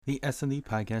The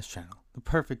Sndpodcast channel, the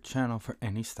perfect channel for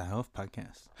any style of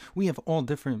podcast. We have all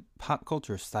different pop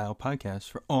culture style podcasts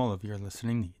for all of your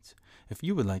listening needs. If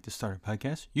you would like to start a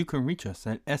podcast, you can reach us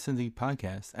at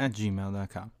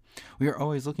sndpodcast@gmail.com. We are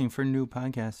always looking for new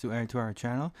podcasts to add to our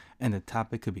channel, and the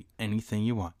topic could be anything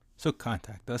you want. So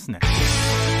contact us now.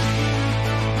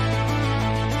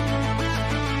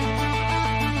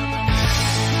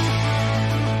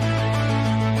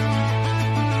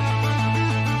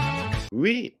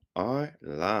 We are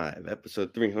live,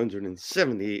 episode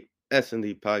 370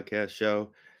 S&D podcast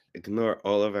show. Ignore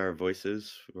all of our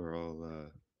voices. We're all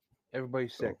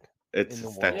Everybody's sick. It's in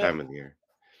the that world. time of the year.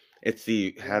 It's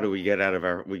the how do we get out of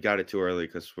our? We got it too early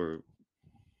because we're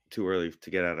too early to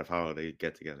get out of holiday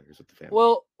get-togethers with the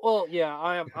family. Well, yeah,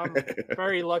 I'm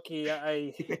very lucky.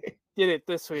 I did it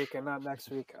this week and not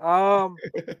next week. I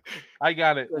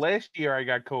got it last year. I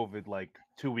got COVID like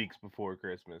 2 weeks before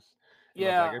Christmas. And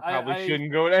yeah, I was like, I probably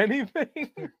shouldn't go to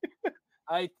anything.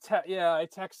 I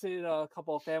texted a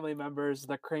couple of family members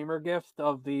the Kramer gift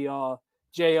of the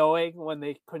JOing when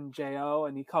they couldn't JO,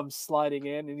 and he comes sliding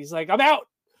in and he's like, "I'm out."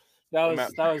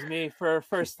 That was me for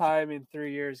first time in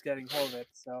 3 years getting COVID.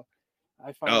 So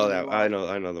I finally. I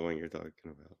know the one you're talking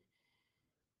about.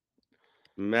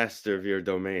 Master of your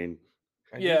domain.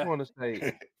 I just want to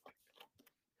say.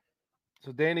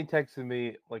 So Danny texted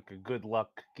me like a good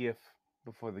luck gift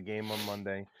before the game on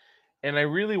Monday, and I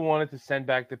really wanted to send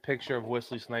back the picture of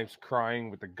Wesley Snipes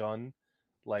crying with a gun.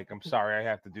 Like, I'm sorry I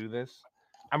have to do this.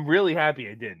 I'm really happy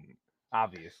I didn't.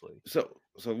 Obviously. So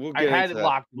we'll I get had into it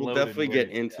locked. We'll definitely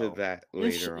get into that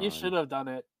later on. You should have done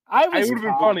it. I would have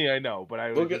been funny, I know, but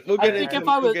I think if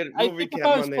I was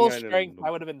full strength, I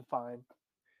would have been fine.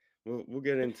 We'll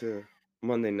get into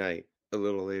Monday night a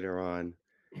little later on.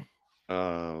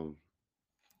 It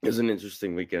was an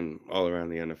interesting weekend all around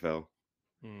the NFL,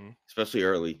 especially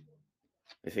early.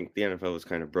 I think the NFL was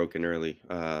kind of broken early,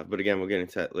 but again, we'll get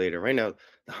into that later. Right now,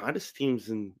 the hottest teams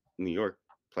in New York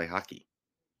play hockey.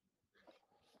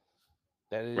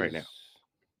 That is right now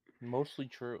mostly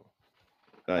true.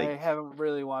 I haven't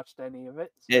really watched any of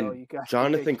it. So and you guys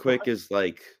Jonathan Quick is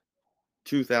like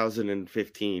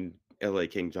 2015 LA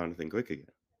King Jonathan Quick again.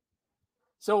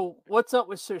 So what's up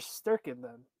with Sir Sturkin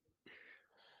then?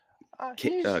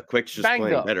 Quick's just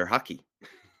playing up. Better hockey.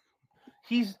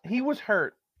 He was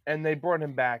hurt, and they brought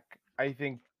him back, I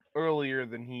think, earlier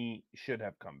than he should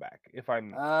have come back. If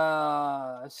I'm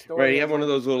right, he had one of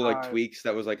those little like tweaks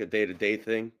that was like a day-to-day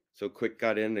thing. So Quick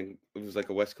got in, and it was like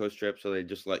a West Coast trip. So they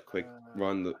just let Quick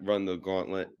run the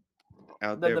gauntlet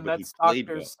out there. Then the Mets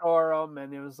doctors saw him,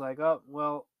 and it was like, oh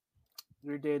well,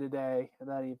 you're day-to-day, and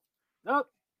then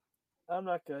I'm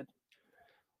not good.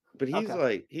 But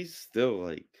he's still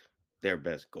like their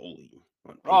best goalie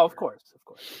on paper. Oh, of course.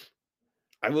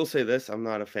 I will say this: I'm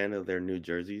not a fan of their new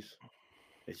jerseys.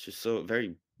 It's just so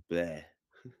very bleh.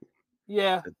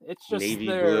 Yeah, it's just navy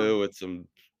blue with some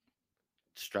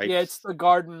stripes. Yeah, it's the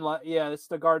garden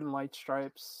light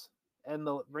stripes, and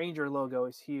the Ranger logo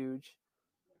is huge.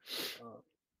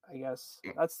 I guess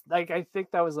that's like I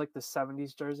think that was like the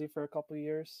 '70s jersey for a couple of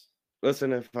years.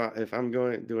 Listen, if I'm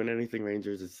doing anything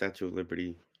Rangers, it's Statue of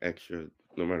Liberty extra,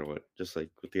 no matter what. Just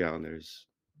like with the Islanders,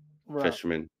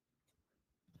 Fishermen.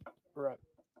 Right.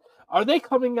 Are they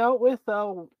coming out with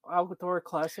outdoor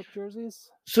classic jerseys?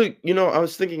 So I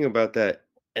was thinking about that,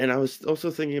 and I was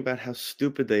also thinking about how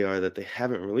stupid they are that they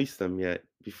haven't released them yet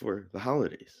before the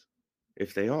holidays.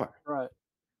 If they are, right.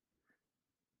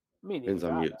 Ben's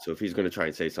on mute, so if he's going to try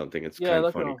and say something, it's kind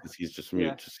of funny because he's just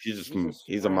mute. Yeah.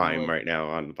 He's a mime right now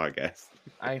on the podcast.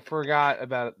 I forgot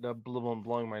about the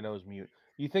blowing my nose mute.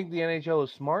 You think the NHL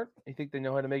is smart? You think they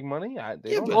know how to make money?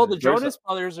 Well, the Jonas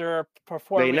Brothers are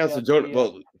performing. They announced the Jonas.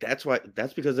 Well, that's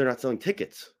because they're not selling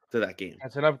tickets to that game.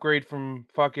 That's an upgrade from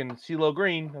fucking CeeLo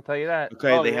Green. I'll tell you that.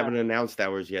 Okay, they haven't announced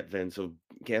ours yet, Vin. So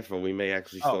careful, we may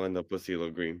actually still end up with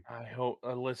CeeLo Green. I hope.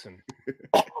 Listen,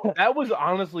 that was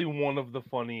honestly one of the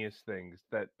funniest things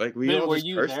that. Like we all just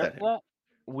cursed at him.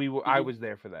 I was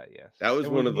there for that. Yes, that was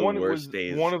one of the worst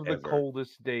days. One of the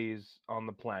coldest days on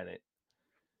the planet.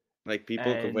 Like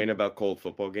people complain about cold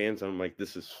football games, and I'm like,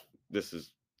 this is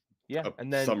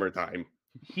and then summertime.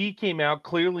 He came out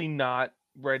clearly not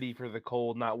ready for the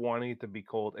cold, not wanting it to be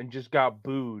cold, and just got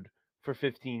booed for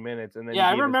 15 minutes. And then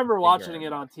I remember watching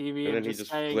it on TV, and then he just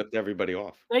flipped everybody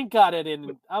off. Thank God I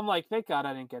didn't. I'm like, thank God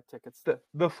I didn't get tickets.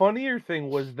 The funnier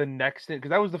thing was the next, because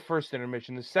that was the first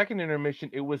intermission. The second intermission,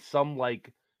 it was some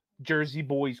like Jersey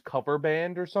Boys cover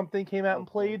band or something came out and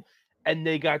played. And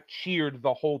they got cheered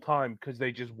the whole time because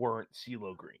they just weren't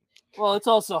CeeLo Green. Well, it's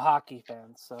also hockey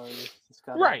fans, so you just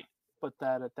got to put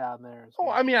that down there.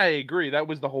 I mean, I agree. That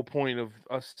was the whole point of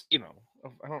us,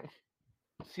 I don't.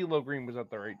 CeeLo Green was not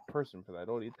the right person for that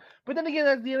audience. But then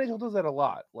again, the NHL does that a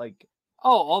lot. Like,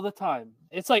 all the time.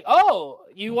 It's like, oh,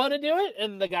 you want to do it,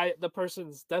 and the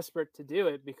person's desperate to do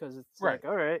it because it's Right. like,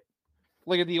 all right.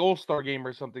 Like at the All-Star game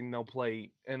or something, they'll play,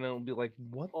 and they'll be like,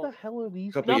 "What the hell are these?"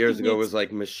 A couple years ago, it was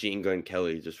like Machine Gun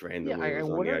Kelly just randomly was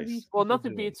on the ice. Well,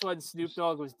 nothing beats when Snoop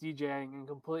Dogg was DJing and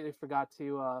completely forgot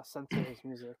to censor his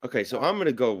music. Okay, so I'm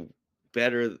gonna go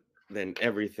better than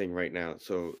everything right now.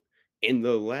 So in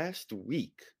the last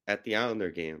week at the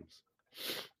Islander games,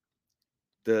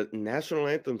 the national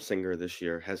anthem singer this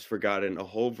year has forgotten a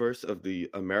whole verse of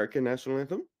the American national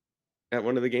anthem at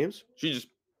one of the games. She just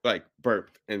like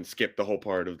burped and skipped the whole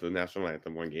part of the national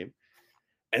anthem one game.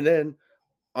 And then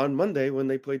on Monday when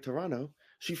they played Toronto,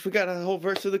 she forgot a whole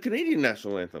verse of the Canadian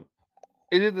national anthem.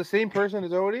 Is it the same person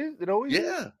as always? It always is?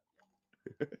 Yeah.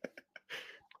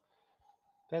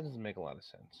 That doesn't make a lot of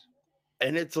sense.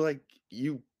 And it's like,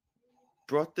 you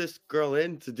brought this girl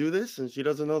in to do this and she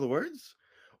doesn't know the words?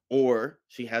 Or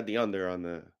she had the under on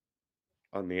the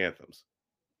anthems.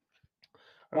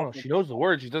 I don't know. She knows the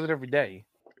words. She does it every day.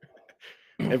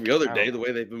 Every other day, the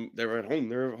way they're at home.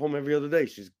 They're at home every other day.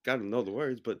 She's got to know the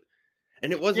words,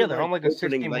 and it wasn't they're on like a opening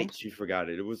 16 night. months. She forgot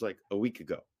it. It was like a week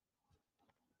ago.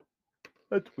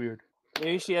 That's weird.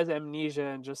 Maybe she has amnesia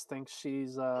and just thinks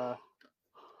she's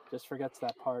just forgets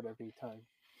that part every time.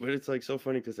 But it's like so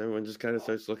funny because everyone just kind of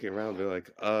starts looking around. They're like,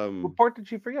 what part did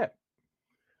she forget?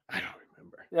 I don't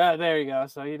remember. Yeah, there you go.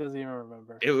 So he doesn't even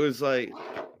remember. It was like,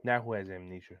 now who has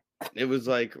amnesia? It was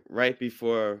like right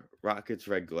before Rocket's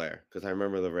Red Glare, because I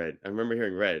remember the red. I remember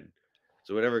hearing red.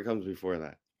 So whatever comes before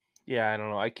that. Yeah, I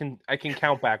don't know. I can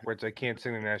count backwards. I can't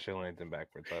sing the national anthem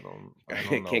backwards. I don't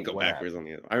know. Can't go backwards on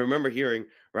the other. I remember hearing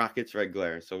Rocket's Red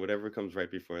Glare. So whatever comes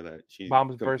right before that, she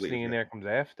Bombs bursting in there comes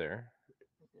after.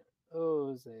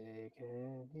 Jose,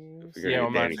 yeah,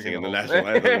 I'm not singing the national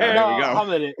anthem. There no, we go. I'm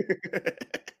in it.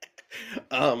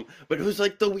 But it was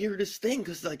like the weirdest thing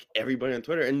because like everybody on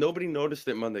Twitter, and nobody noticed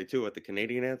it Monday too at the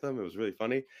Canadian anthem. It was really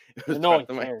funny. It was brought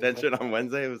to my attention on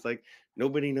Wednesday. It was like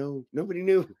nobody knew.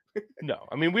 No,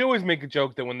 I mean we always make a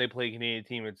joke that when they play a Canadian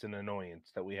team, it's an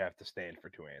annoyance that we have to stand for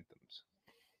two anthems.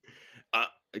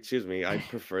 Excuse me, I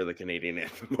prefer the Canadian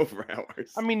anthem over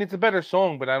ours. I mean it's a better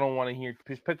song, but I don't want to hear.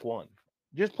 Just pick one.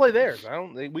 Just play theirs.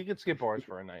 We could skip ours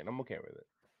for a night. I'm okay with it.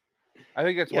 I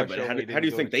think that's why. But how do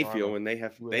you think they feel when they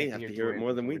have to hear it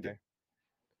more than we do?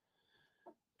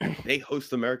 They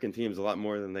host American teams a lot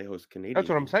more than they host Canadian. That's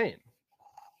what I'm saying.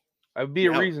 It would be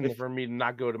a reason for me to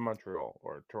not go to Montreal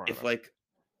or Toronto. If like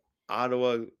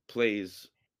Ottawa plays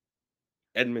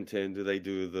Edmonton, do they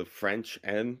do the French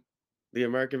and the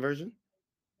American version?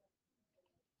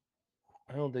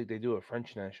 I don't think they do a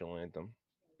French national anthem.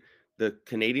 The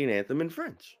Canadian anthem in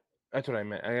French. That's what I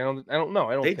meant. I don't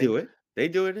know. They do it. They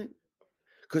do it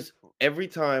because every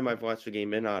time I've watched a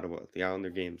game in Ottawa, the Islander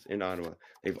games in Ottawa,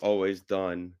 they've always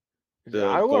done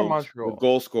the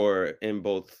goal scorer in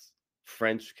both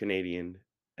French, Canadian,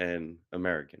 and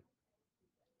American.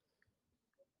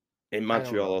 In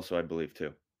Montreal also, I believe,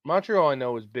 too. Montreal, I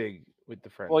know, is big with the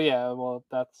French. Well, yeah. Well,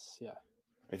 that's, yeah.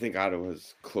 I think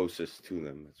Ottawa's closest to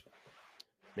them. That's why.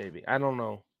 Maybe. I don't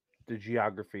know the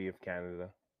geography of Canada.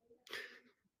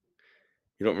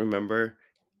 You don't remember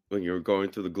when you were going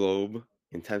through the globe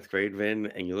in 10th grade,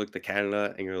 Vin, and you looked at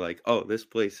Canada and you're like, oh, this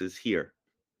place is here.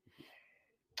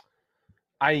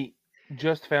 I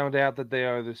just found out that they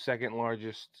are the second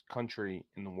largest country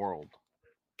in the world.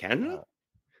 Canada?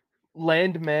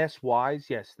 Land mass wise,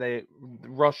 yes.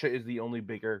 Russia is the only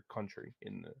bigger country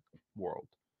in the world.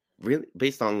 Really?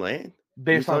 Based on land?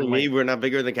 Based on me we're not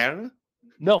bigger than Canada?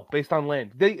 No, based on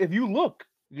land. If you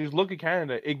just look at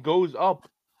Canada, it goes up.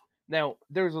 Now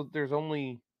there's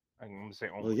only, I'm gonna say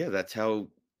only. Well, yeah, that's how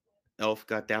Elf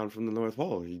got down from the North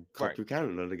Pole. He cut through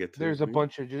Canada to get to. There's a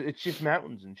bunch of it's just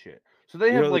mountains and shit. So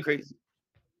they have like crazy.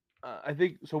 I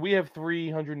think so. We have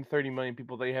 330 million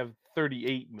people. They have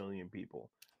 38 million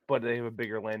people, but they have a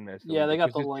bigger landmass. Yeah, they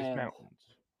got the land. Mountains.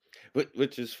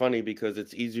 Which is funny because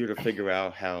it's easier to figure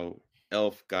out how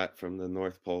Elf got from the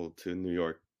North Pole to New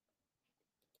York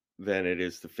than it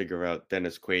is to figure out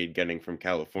Dennis Quaid getting from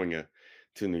California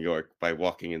to New York by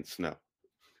walking in snow.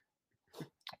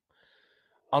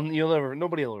 Nobody will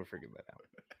ever figure that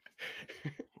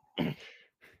out.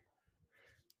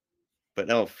 But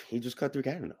Elf, he just cut through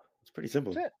Canada. It's pretty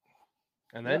simple. That's it.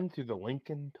 And then through the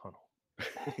Lincoln Tunnel.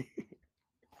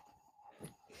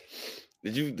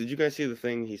 Did you guys see the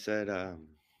thing he said?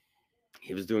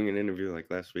 He was doing an interview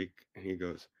like last week, and he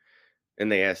goes,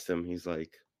 and they asked him, he's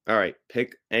like, all right,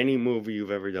 pick any movie you've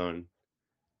ever done.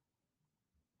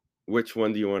 Which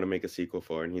one do you want to make a sequel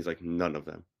for? And he's like, none of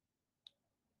them.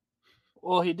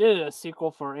 Well, he did a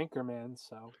sequel for Anchorman,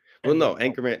 so. Well, no,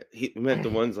 Anchorman. He meant the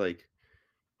ones like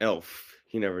Elf.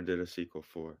 He never did a sequel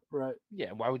for. Right.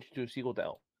 Yeah, why would you do a sequel to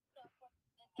Elf?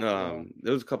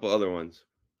 There was a couple other ones,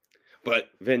 but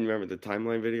Vin, remember the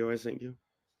timeline video I sent you?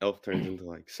 Elf turns into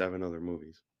like 7 other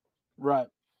movies. Right.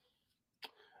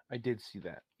 I did see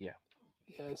that. Yeah.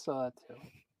 Yeah, I saw that too.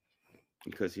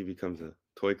 Because he becomes a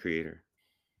toy creator.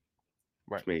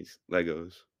 Right. Which makes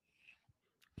Legos.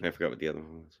 I forgot what the other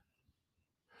one was.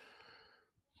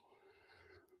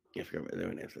 I forgot what they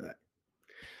went after that.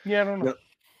 Yeah, I don't know. Now,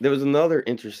 there was another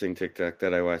interesting TikTok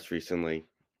that I watched recently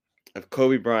of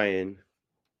Kobe Bryant,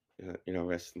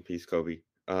 rest in peace, Kobe,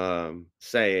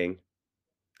 saying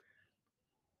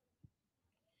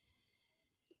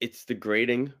it's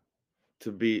degrading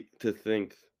to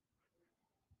think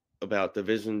about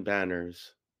division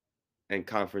banners and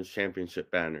conference championship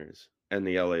banners and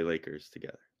the LA Lakers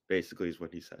together. Basically, is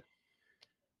what he said.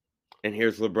 And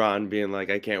here's LeBron being like,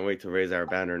 I can't wait to raise our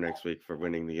banner next week for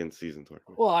winning the in-season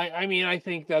tournament. Well, I mean, I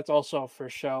think that's also for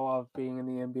show of being in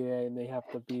the NBA, and they have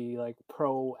to be like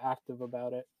proactive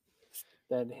about it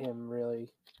than him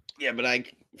really. Yeah, but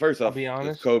first off, be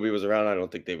honest, if Kobe was around, I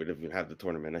don't think they would even have the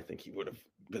tournament. I think he would have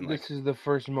been like. This is the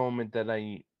first moment that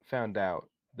I found out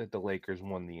that the Lakers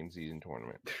won the in-season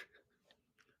tournament.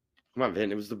 Come on,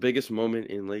 Vin. It was the biggest moment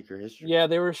in Laker history. Yeah,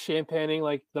 they were champagning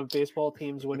like the baseball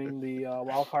teams winning the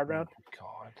wild card round. Oh,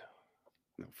 God.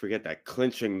 No, forget that.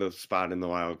 Clinching the spot in the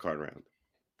wild card round.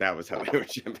 That was how they were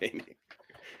champagning.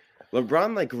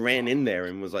 LeBron like ran in there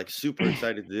and was like super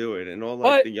excited to do it. And all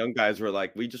like the young guys were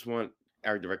like, we just want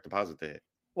our direct deposit to hit.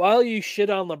 While you shit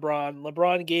on LeBron,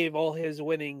 LeBron gave all his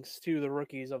winnings to the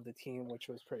rookies of the team, which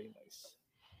was pretty nice.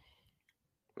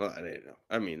 Well, I didn't know.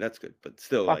 I mean, that's good, but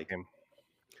still, Fuck like him.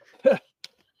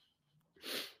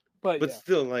 but yeah.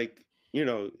 still, like,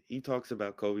 he talks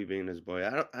about Kobe being his boy.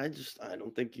 I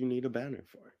don't think you need a banner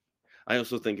for it. I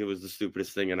also think it was the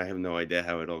stupidest thing, and I have no idea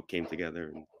how it all came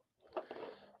together.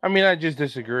 I mean, I just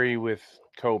disagree with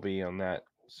Kobe on that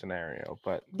scenario,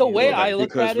 but the way I look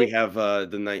because at we it, have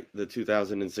the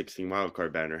 2016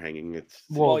 wildcard banner hanging. It's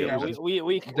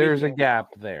there's a gap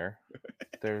there.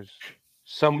 There's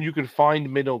you could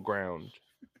find middle ground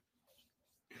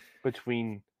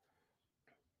between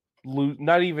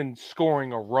not even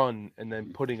scoring a run and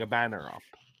then putting a banner up.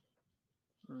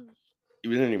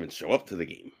 You didn't even show up to the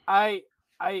game. I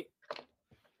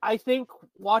think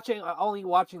only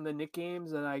watching the Knicks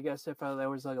games, and I guess if there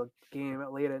was like a game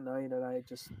late at night and I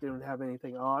just didn't have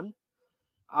anything on,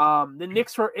 the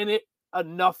Knicks were in it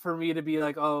enough for me to be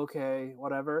like, oh, okay,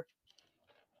 whatever.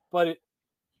 But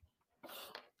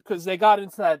because they got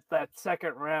into that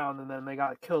second round and then they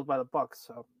got killed by the Bucks,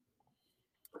 so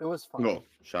it was fun. Oh,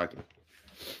 shocking.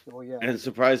 Well, yeah. And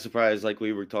surprise, like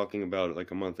we were talking about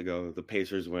like a month ago, the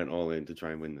Pacers went all in to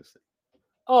try and win this thing.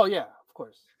 Oh yeah, of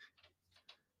course.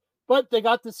 But they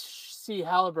got to see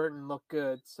Halliburton look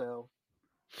good, so.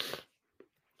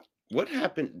 What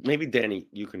happened? Maybe Danny,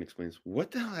 you can explain this.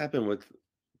 What the hell happened with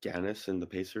Giannis and the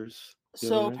Pacers?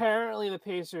 So apparently the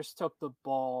Pacers took the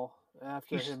ball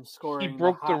after him scoring. He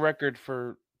broke the record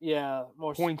for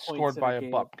most points scored by a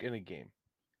buck in a game.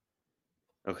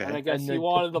 Okay. And I guess he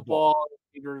wanted the ball.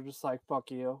 They were just like, fuck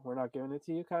you, we're not giving it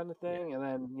to you kind of thing. Yeah. And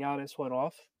then Giannis went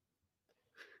off.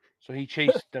 So he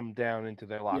chased them down into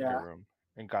their locker room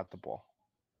and got the ball.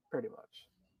 Pretty much.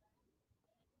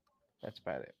 That's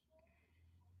about it.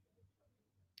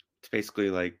 It's basically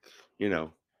like,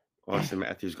 Austin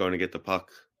Matthews going to get the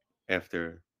puck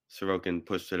after Sorokin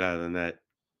pushed it out of the net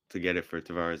to get it for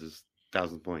Tavares'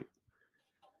 1,000th point.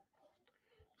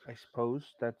 I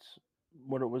suppose that's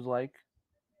what it was like.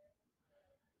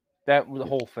 The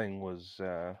whole thing was.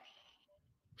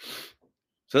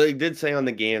 So they did say on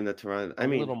the game that Toronto. A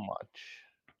little much.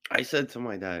 I said to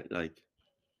my dad, like,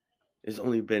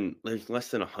 there's less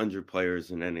than 100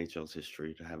 players in NHL's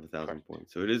history to have 1,000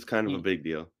 points. So it is kind of a big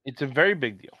deal. It's a very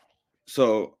big deal.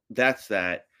 So that's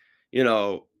that.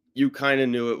 You kind of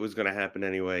knew it was going to happen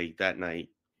anyway that night.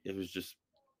 It was just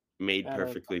made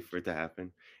perfectly for it to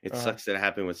happen. It sucks that it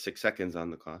happened with 6 seconds on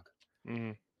the clock.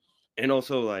 Mm-hmm. And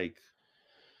also, like,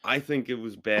 I think it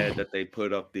was bad that they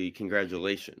put up the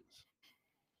congratulations.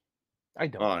 I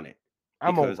don't. On it.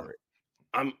 I'm over it.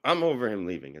 I'm over him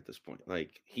leaving at this point.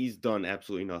 Like, he's done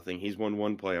absolutely nothing. He's won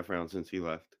 1 playoff round since he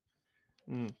left.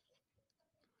 Mm.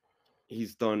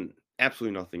 He's done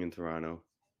absolutely nothing in Toronto.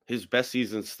 His best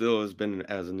season still has been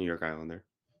as a New York Islander.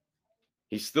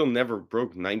 He still never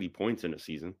broke 90 points in a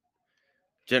season.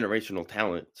 Generational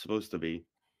talent, supposed to be.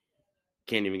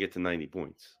 Can't even get to 90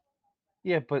 points.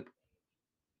 Yeah, but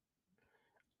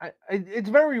it's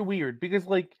very weird because,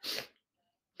 like,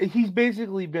 He's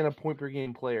basically been a point per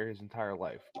game player his entire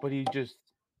life, but he just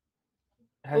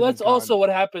Well, that's also what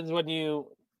happens when you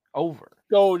over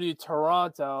go to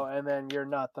Toronto and then you're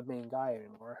not the main guy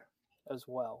anymore as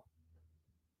well.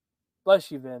 Bless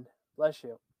you, Vin. Bless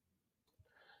you.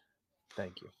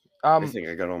 Thank you. I think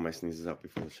I got all my sneezes out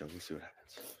before the show. We'll see what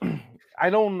happens. I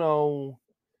don't know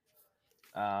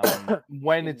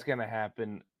when it's gonna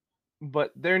happen,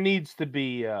 but there needs to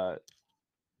be a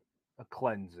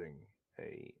cleansing,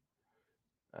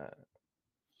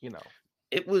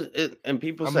 It was, and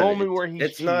people a said moment where he's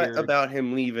it's not cheered. about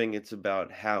him leaving; it's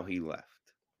about how he left,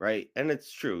 right? And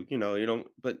it's true, you don't.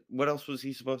 But what else was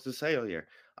he supposed to say all year?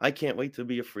 I can't wait to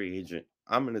be a free agent.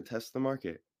 I'm going to test the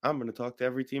market. I'm going to talk to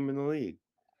every team in the league.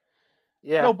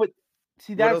 Yeah. No, but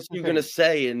see, What that's else are you going to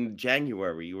say in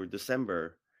January or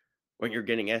December when you're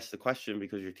getting asked the question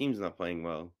because your team's not playing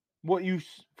well?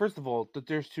 First of all,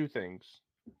 there's two things.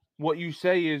 What you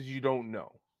say is you don't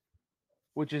know,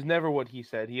 which is never what he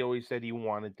said. He always said he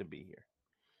wanted to be here.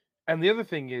 And the other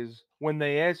thing is, when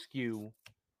they ask you,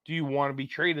 do you want to be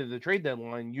traded at the trade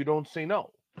deadline, you don't say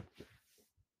no.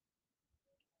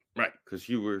 Right, because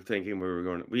you were thinking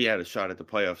we had a shot at the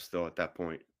playoffs still at that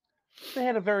point. They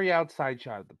had a very outside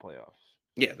shot at the playoffs.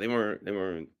 Yeah, they weren't.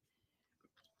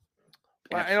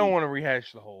 Well, I don't want to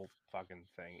rehash the whole fucking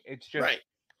thing. It's just right.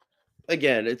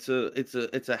 Again, it's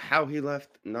a how he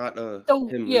left, not a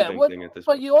him leaving thing at this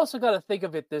but point. you also got to think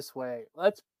of it this way.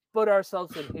 Let's put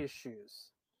ourselves in his shoes.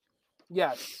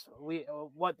 Yes,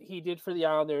 what he did for the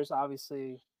Islanders,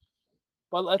 obviously.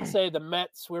 But let's say the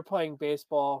Mets, we're playing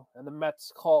baseball, and the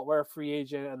Mets call, we're a free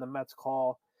agent, and the Mets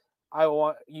call,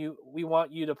 we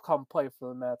want you to come play for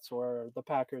the Mets, or the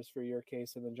Packers for your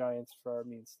case, and the Giants for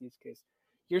me and Steve's case.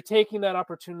 You're taking that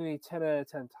opportunity 10 out of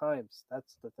 10 times.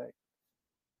 That's the thing.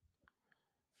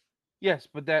 Yes,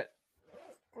 but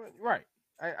right.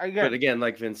 I get. But again,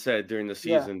 like Vince said, during the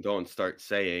season, don't start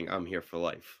saying I'm here for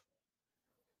life.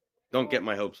 Don't get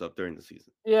my hopes up during the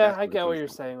season. Yeah, I get what you're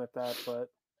saying with that, but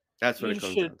that's what it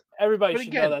comes down to. Everybody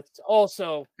should know that's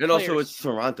also. And also, it's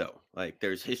Toronto. Like,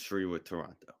 there's history with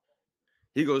Toronto.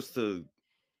 He goes to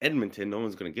Edmonton, no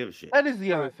one's going to give a shit. That is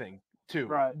the other thing, too.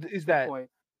 Right. Is that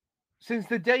since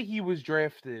the day he was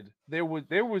drafted, there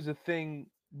was a thing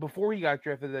before he got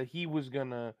drafted that he was going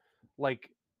to,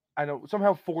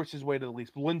 somehow force his way to the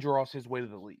Leafs, Lindros his way to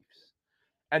the Leafs.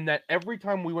 And that every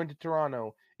time we went to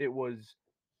Toronto, it was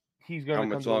he's going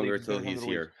to come to the Leafs. How much longer till he's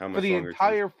here? For the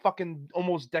entire fucking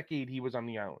almost decade he was on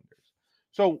the Islanders.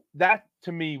 So that,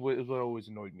 to me, was what always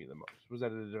annoyed me the most, was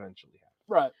that it eventually happened.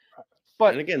 Right.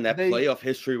 But and again, that playoff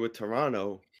history with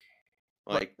Toronto,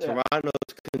 Toronto's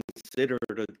considered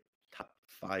a top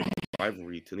 5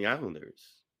 rivalry to the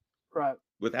Islanders. Right.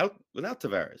 Without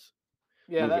Tavares.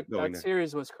 Yeah, that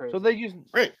series was crazy.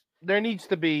 So there needs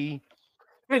to be.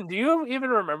 Do you even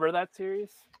remember that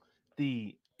series?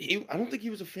 I don't think he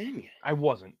was a fan yet. I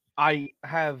wasn't.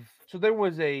 So there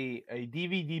was a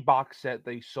DVD box set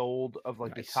they sold of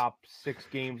the top 6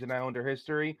 games in Islander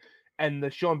history, and the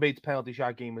Sean Bates penalty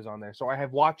shot game is on there. So I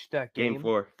have watched that game. Game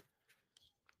 4.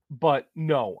 But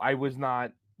no, I was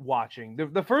not watching.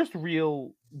 The first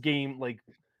real game,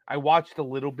 I watched a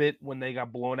little bit when they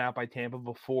got blown out by Tampa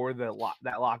before that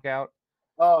lockout.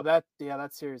 Oh, that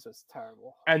series was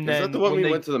terrible. And then is that the one we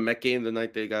went to the Met game the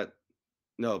night they got?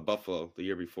 No, Buffalo the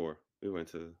year before we went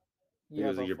to. It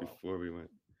was the year before we went.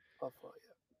 Buffalo,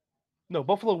 yeah. No,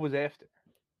 Buffalo was after.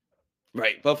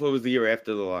 Right, Buffalo was the year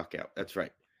after the lockout. That's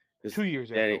right. 2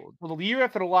 years after. Well, the year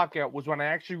after the lockout was when I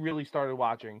actually really started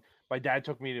watching. My dad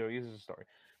took me to. This is a story.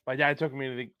 My dad took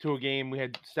me to a game. We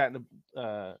had sat in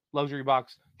the luxury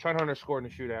box. Trent Hunter scored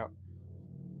in a shootout.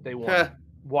 They won.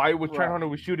 Why was Trent Hunter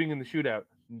was shooting in the shootout?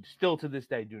 Still to this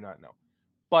day, do not know.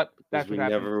 But that's what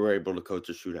happened. We never were able to coach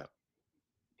a shootout.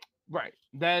 Right.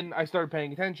 Then I started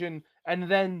paying attention, and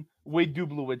then Wade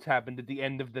Dublowitz happened at the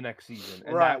end of the next season,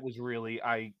 and that was really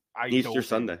Easter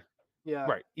Sunday. Yeah.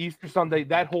 Right. Easter Sunday,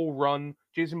 that whole run.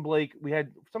 Jason Blake, we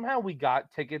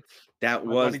got tickets. That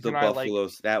was the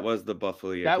Buffaloes. That was the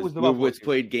Buffalo. Yeah, that was the Buffalo. Dublowitz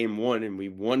played game 1 and we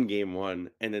won game 1,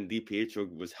 and then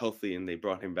DiPietro was healthy and they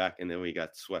brought him back, and then we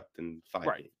got swept in 5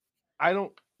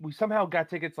 games. We somehow got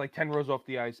tickets 10 rows off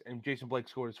the ice, and Jason Blake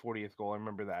scored his 40th goal. I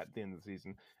remember that at the end of the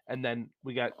season. And then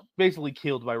we got basically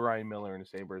killed by Ryan Miller and the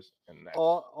Sabres. And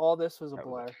all this was a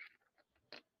blur.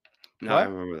 No, I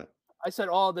remember that. I said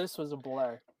all this was a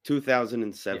blur.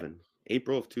 2007. Yeah.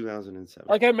 April of 2007.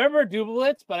 I remember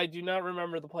Dublowitz, but I do not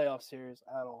remember the playoff series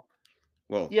at all.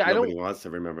 Well, nobody wants to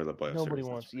remember the playoff series. Nobody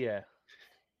wants, yeah.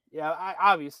 Yeah,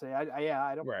 I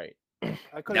don't. Right.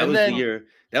 I That was the year.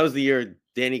 That was the year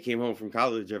Danny came home from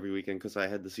college every weekend because I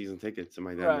had the season tickets and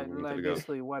my dad Right, never and wanted I to go.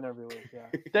 basically went every week. Yeah.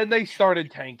 Then they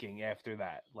started tanking after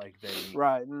that. Like they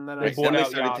Right, and then They I bought Then they out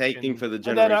started Yashin. tanking for the and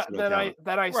then I, generational then I talent.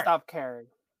 then I Right. stopped caring.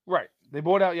 Right. They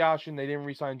bought out Yashin. They didn't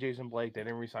re-sign Jason Blake. They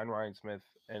didn't re-sign Ryan Smith.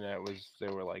 And they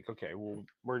were like, okay, well,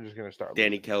 we're just gonna start.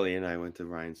 Danny losing. Kelly and I went to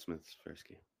Ryan Smith's first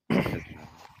game.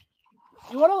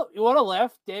 You wanna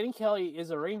laugh? Danny Kelly is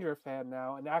a Ranger fan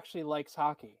now and actually likes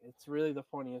hockey. It's really the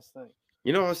funniest thing.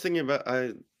 You know, I was thinking about.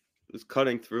 I was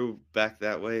cutting through back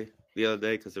that way the other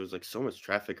day because there was like so much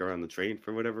traffic around the train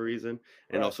for whatever reason,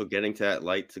 and Right. also getting to that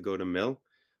light to go to Mill.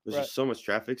 There's Right. just so much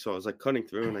traffic, so I was like cutting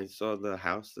through, and I saw the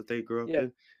house that they grew up Yeah. in.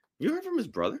 Have you heard from his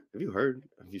brother? Have you heard?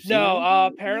 Have you seen? No,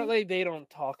 anything? apparently they don't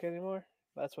talk anymore.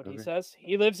 That's what he Okay. says.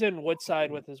 He lives in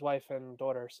Woodside with his wife and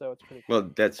daughter, so it's pretty cool.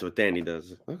 Well, that's what Danny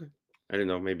does. Okay, I didn't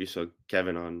know. Maybe you saw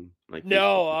Kevin on like. Facebook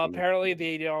No, or something. apparently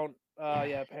they don't.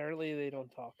 Yeah, apparently they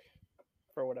don't talk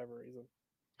for whatever reason.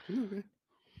 Okay.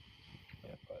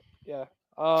 Yeah, but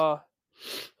yeah.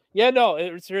 Yeah, no,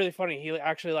 it's really funny. He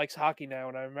actually likes hockey now,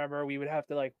 and I remember we would have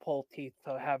to like pull teeth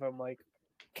to have him like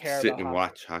care Sit about and hockey.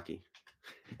 watch hockey.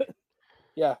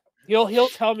 Yeah, he'll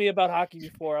tell me about hockey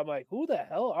before. I'm like, who the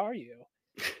hell are you?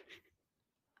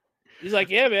 He's like,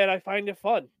 yeah, man, I find it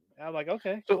fun. And I'm like,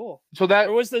 okay, cool. So that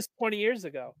Or was this 20 years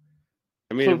ago?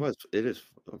 I mean, So- it is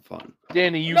fun.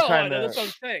 Danny, you No, kind that's what of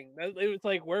I'm saying. It was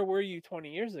like, where were you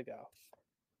 20 years ago?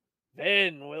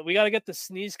 Then we got to get the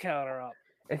sneeze counter up.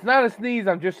 it's not a sneeze.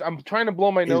 I'm trying to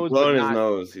blow my He's nose. blowing but his not-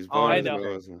 nose. He's Oh, blowing I his know.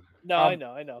 nose. No, I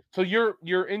know. So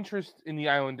your interest in the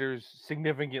Islanders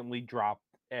significantly dropped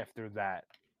after that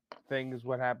thing is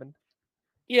what happened.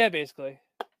 Yeah, basically.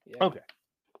 Yeah. Okay.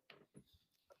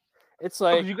 It's Because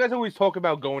like you guys always talk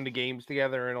about going to games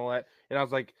together and all that, and I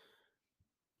was like,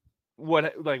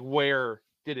 where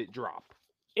did it drop?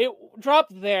 it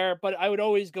dropped there, but I would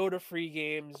always go to free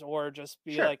games or just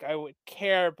be Sure. like I would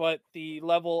care, but the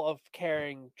level of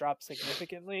caring dropped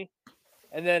significantly.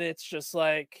 And then it's just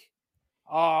like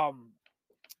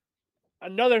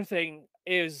another thing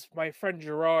is my friend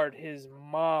Gerard, his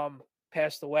mom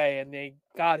passed away and they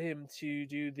got him to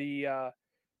do the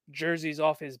jerseys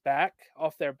off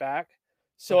their back.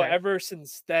 So Okay. ever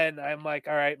since then I'm like,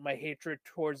 all right, my hatred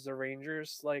towards the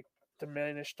Rangers like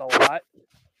diminished a lot.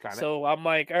 Got it. So I'm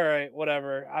like, all right,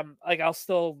 whatever. I'm like, I'll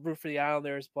still root for the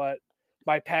Islanders, but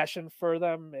my passion for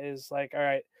them is like, all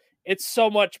right, it's so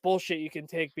much bullshit you can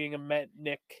take being a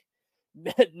Nick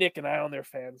and Islander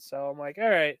fan. So I'm like, all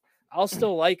right, I'll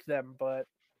still like them, but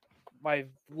my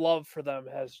love for them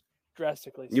has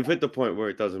drastically You've stopped. hit the point where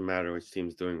it doesn't matter which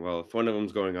team's doing well. If one of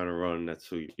them's going on a run, that's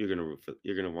who you're gonna root for.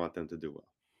 You're gonna want them to do well.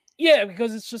 Yeah,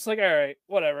 because it's just like, all right,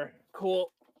 whatever,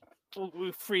 cool.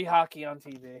 Free hockey on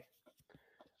TV.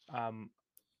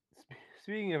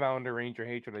 Speaking of Islander Ranger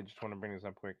hatred, I just want to bring this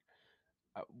up quick.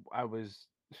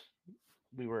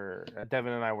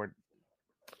 Devin and I were,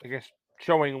 I guess,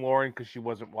 showing Lauren because she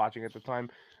wasn't watching at the time.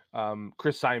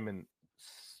 Chris Simon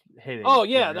hitting. Oh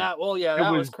yeah, and that it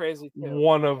was was crazy too.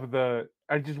 one of the.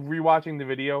 I just rewatching the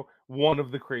video. One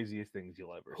of the craziest things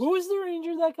you'll ever see. Who is the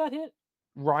Ranger that got hit?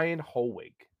 Ryan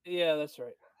Holwig. Yeah, that's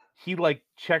right. He like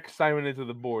checks Simon into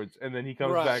the boards, and then he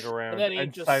comes Right. back And around, then he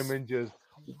and just- Simon just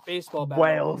Baseball bat.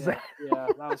 wails. Yeah,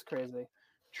 that was crazy.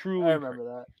 Truly, I remember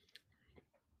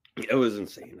that. It was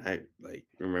insane. I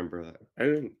remember that. I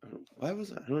don't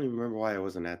even remember why I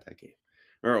wasn't at that game.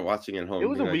 I remember watching at home. It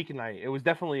was a being like- weeknight. It was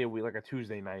definitely like a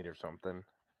Tuesday night or something.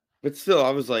 but still, I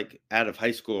was like out of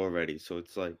high school already. So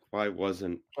it's like, why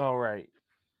wasn't? All right.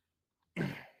 I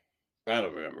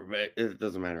don't remember, but it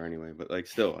doesn't matter anyway. But like,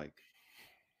 still, like,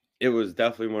 it was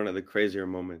definitely one of the crazier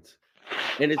moments.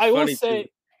 And it's I will funny say, too.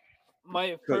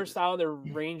 my first Islander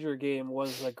Ranger game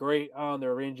was a great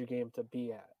Islander Ranger game to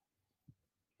be at.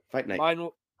 Fight night. Mine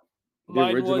the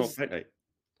original was fight night.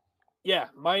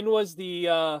 mine was the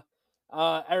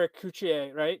Eric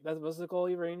Coutier, right? That was the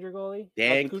Ranger goalie.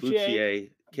 Dan Coutier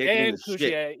kicking Dan the Coutier,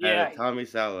 shit out yeah. of Tommy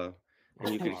Salo.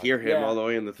 And you could God. hear him Yeah. all the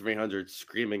way in the 300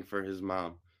 screaming for his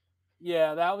mom.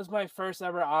 Yeah, that was my first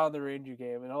ever Islander Ranger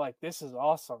game, and I'm like, this is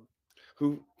awesome.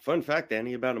 Who, fun fact,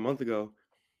 Danny, about a month ago,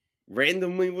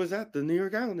 randomly was at the New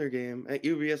York Islander game at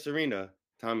UBS Arena.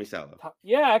 Tommy Salo.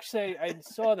 Yeah, actually, I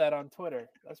saw that on Twitter.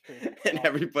 That's pretty cool. And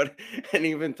everybody, and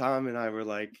even Tom and I were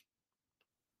like,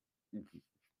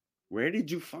 where did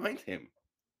you find him?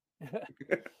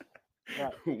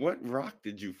 Right. What rock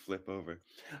did you flip over?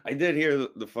 I did hear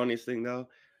the funniest thing though,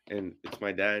 and it's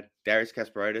my dad. Darius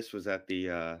Kasparaitis was at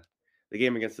the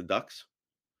game against the Ducks.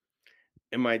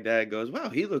 And my dad goes, wow,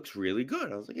 he looks really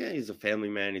good. I was like, yeah, he's a family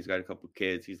man. He's got a couple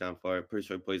kids. He's down Florida. Pretty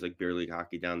sure he plays like beer league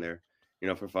hockey down there,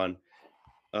 for fun.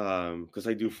 because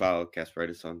I do follow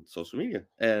Kasparidis on social media,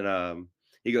 and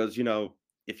he goes,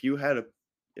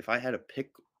 if I had to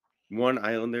pick one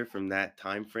Islander from that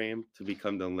time frame to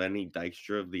become the Lenny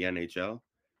Dykstra of the NHL,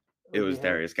 it was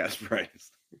Darius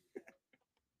Kasparidis.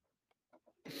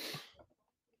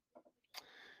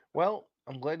 Well,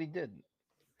 I'm glad he did.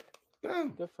 Well,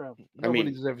 Good for him.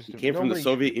 Nobody deserves he to. came from the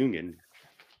Soviet Union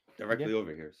directly Yeah.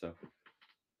 over here. So,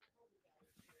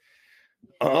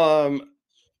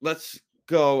 let's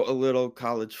go a little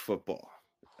college football.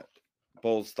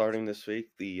 Bowls starting this week.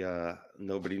 The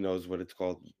nobody knows what it's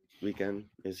called weekend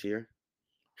is here.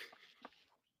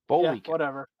 Bowl Yeah, weekend.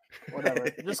 whatever.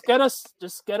 Just get us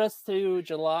to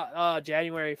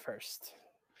January 1st.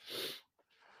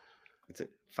 That's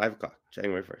it. 5 o'clock,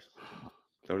 January 1st.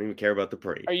 Don't even care about the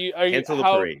parade. Are you Cancel the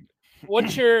parade.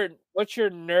 What's your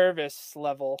nervous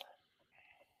level?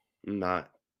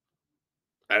 Not.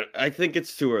 I think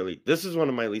it's too early. This is one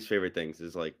of my least favorite things.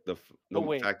 Is like the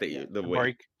fact that the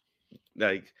wait.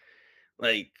 Break.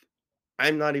 Like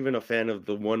I'm not even a fan of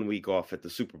the 1 week off at the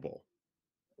Super Bowl.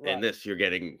 Right. And this you're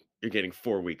getting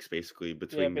 4 weeks basically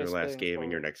between your last game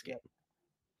and your next game.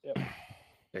 Yep.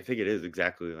 I think it is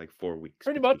exactly like 4 weeks.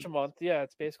 Pretty much a month. Yeah,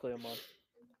 it's basically a month.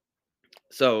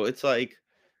 So it's like,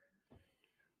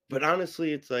 but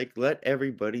honestly, it's like let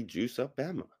everybody juice up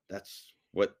Bama. That's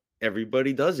what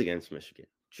everybody does against Michigan.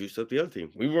 Juice up the other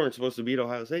team. We weren't supposed to beat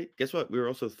Ohio State. Guess what? We were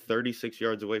also 36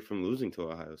 yards away from losing to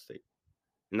Ohio State.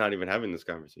 Not even having this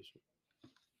conversation.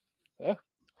 Yeah.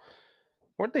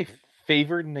 Weren't they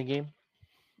favored in the game?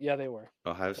 Yeah, they were.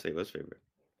 Ohio State was favored.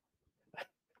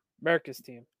 America's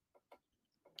team.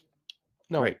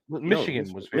 No, right.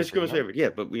 Michigan was favored. Michigan was favored. Yeah,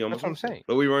 but we almost. That's what I'm saying.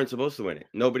 But we weren't supposed to win it.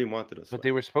 Nobody wanted us. But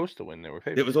they were supposed to win. They were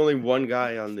favored. There was only one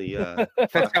guy on the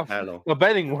That's how panel. the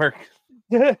betting worked.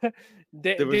 There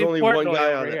was only one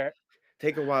guy on here. it.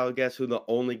 Take a wild guess who the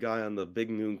only guy on the Big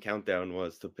Noon Countdown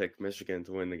was to pick Michigan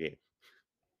to win the game.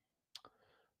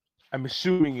 I'm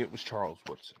assuming it was Charles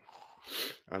Woodson.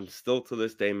 I'm still to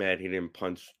this day mad he didn't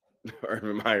punch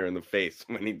Urban Meyer in the face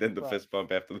when he did the fist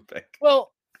bump after the pick.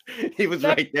 Well, he was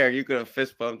right there. You could have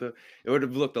fist bumped him. It would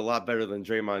have looked a lot better than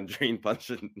Draymond Green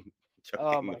punching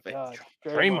Chuck in the face. God.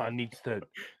 Draymond needs to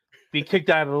be kicked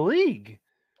out of the league.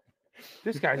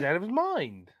 This guy's out of his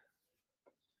mind.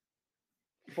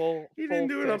 He didn't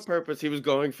do it on purpose. He was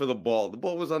going for the ball. The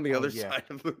ball was on the other side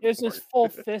of the court. It was just full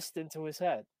fist into his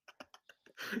head.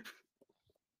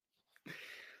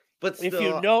 But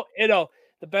still, if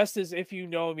the best is if you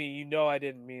know me, you know I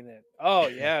didn't mean it. Oh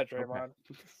yeah, Draymond.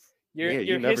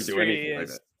 Your never history do anything is like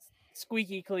that.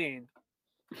 Squeaky clean.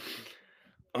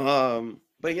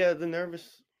 But yeah, the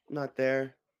nervous not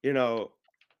there.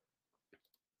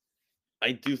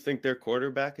 I do think their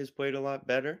quarterback has played a lot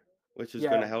better, which is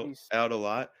going to help out a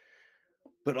lot.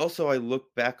 But also, I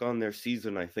look back on their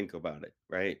season, I think about it,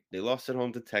 right? They lost at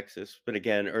home to Texas, but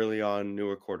again, early on,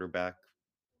 newer quarterback.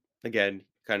 Again,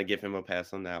 kind of give him a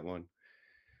pass on that one.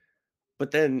 But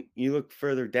then you look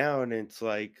further down, and it's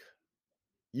like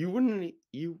you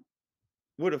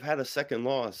would have had a second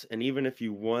loss, and even if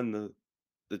you won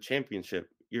the championship,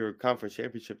 your conference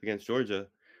championship against Georgia,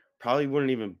 probably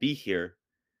wouldn't even be here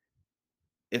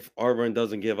if Auburn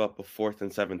doesn't give up a 4th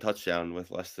and 7 touchdown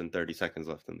with less than 30 seconds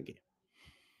left in the game.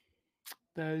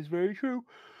 That is very true.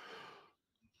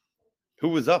 Who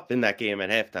was up in that game at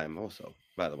halftime also,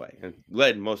 by the way, and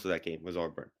led most of that game was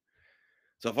Auburn.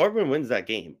 So if Auburn wins that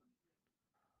game,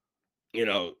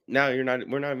 now we're not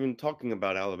even talking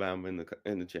about Alabama in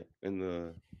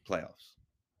the playoffs.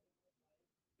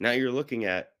 Now you're looking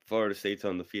at Florida State's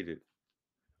undefeated.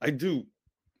 I do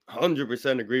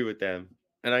 100% agree with them.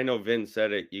 And I know Vin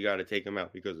said it, you got to take him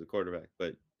out because of the quarterback,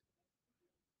 but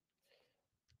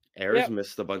Ayers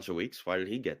missed a bunch of weeks. Why did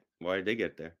they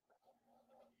get there?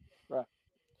 Right.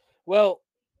 Well,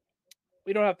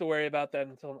 we don't have to worry about that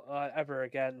until ever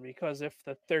again, because if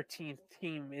the 13th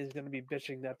team is going to be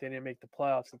bitching that they didn't make the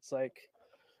playoffs, it's like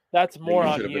that's more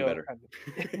on you.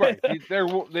 Right.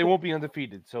 They won't be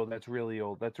undefeated, so that's really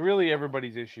old. That's really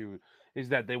everybody's issue, is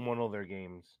that they won all their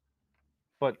games.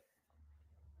 But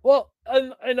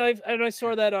and I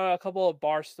saw that on a couple of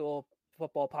Barstool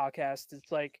football podcasts.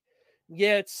 It's like,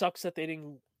 yeah, it sucks that they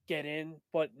didn't get in,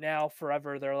 but now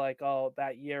forever they're like, oh,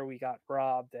 that year we got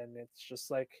robbed, and it's just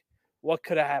like, what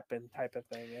could have happened type of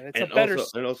thing. And it's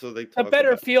a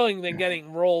better feeling than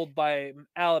getting rolled by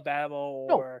Alabama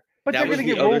or. But that they're going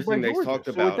to get rolled by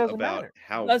Georgia, so it doesn't matter.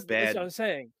 How that's bad what I'm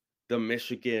saying. The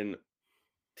Michigan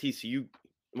TCU.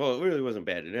 Well, it really wasn't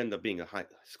bad. It ended up being a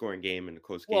high-scoring game and a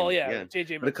close game. Well, yeah, again.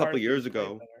 JJ. But a couple years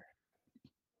ago,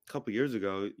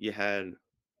 you had.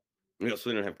 We also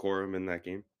didn't have Corum in that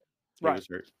game. He was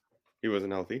hurt. He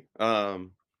wasn't healthy.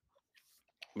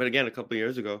 But again, a couple of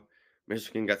years ago,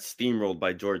 Michigan got steamrolled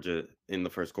by Georgia in the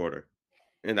first quarter,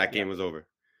 and that game was over.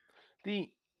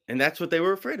 And that's what they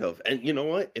were afraid of. And you know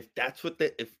what? If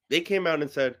they came out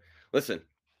and said, "Listen,"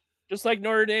 just like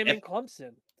Notre Dame and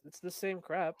Clemson, it's the same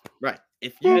crap, right?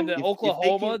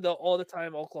 Oklahoma, all the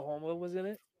time Oklahoma was in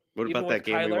it. What about that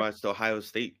game we watched, Ohio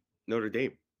State, Notre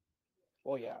Dame?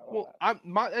 Oh yeah. Well,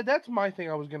 that's my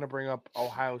thing. I was going to bring up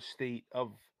Ohio State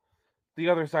of the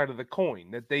other side of the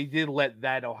coin, that they did let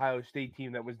that Ohio State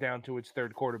team that was down to its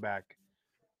third quarterback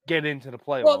get into the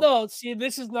playoffs. Well, no, see,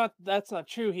 that's not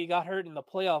true. He got hurt in the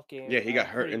playoff game. Yeah, he got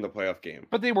hurt in the playoff game.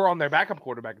 But they were on their backup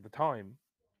quarterback at the time.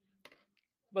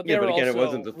 But again, it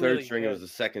wasn't the third string; it was the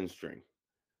second string.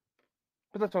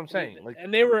 But that's what I'm saying.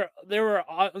 And they were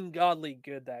ungodly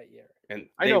good that year. And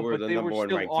they were the number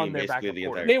one ranked team basically the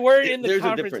entire. They weren't in the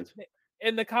conference.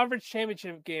 In the conference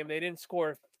championship game, they didn't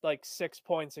score like 6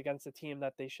 points against a team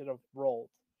that they should have rolled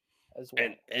as well.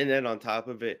 And then on top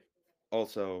of it,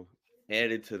 also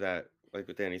added to that, like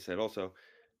what Danny said, also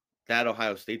that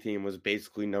Ohio State team was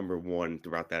basically number one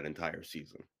throughout that entire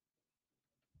season.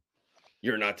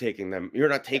 You're not taking them. You're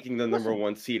not taking the number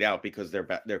one seed out because they're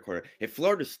quarter. If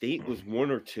Florida State was 1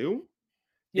 or 2,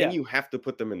 then you have to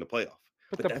put them in the playoff.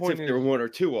 But that's if they're 1 or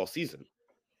 2 all season.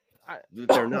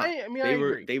 They're not.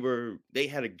 They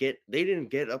had to get. They didn't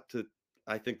get up to,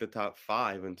 I think, the top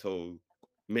 5 until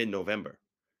mid-November.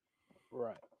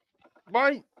 Right.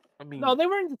 Why? No, they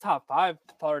were in the top 5.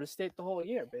 Florida State the whole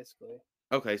year, basically.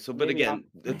 Okay, so but again,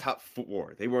 the top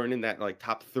 4. They weren't in that like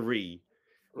top 3,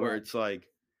 where it's like.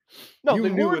 No, you they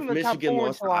knew weren't if in the top Michigan 4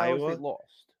 lost to until Iowa. Lost.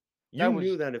 You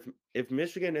knew that if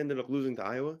Michigan ended up losing to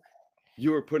Iowa,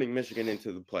 you were putting Michigan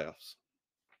into the playoffs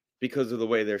because of the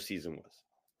way their season was.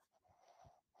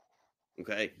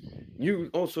 Okay. You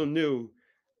also knew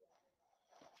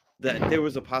that there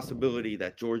was a possibility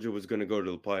that Georgia was going to go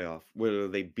to the playoff, whether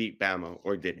they beat Bama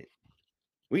or didn't.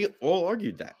 We all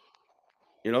argued that.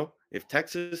 You know, if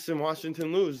Texas and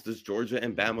Washington lose, does Georgia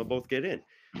and Bama both get in?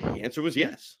 The answer was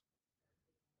yes.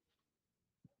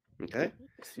 Okay.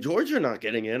 Georgia not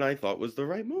getting in, I thought, was the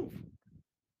right move.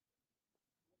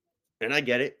 And I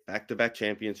get it. Back-to-back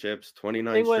championships,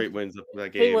 29 straight wins up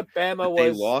that game. The thing with Bama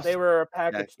was they were a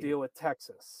package deal with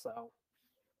Texas. So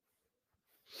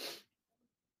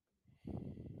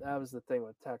that was the thing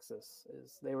with Texas,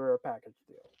 is they were a package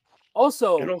deal.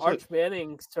 Also, Arch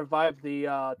Manning survived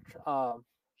the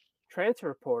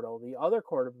transfer portal. The other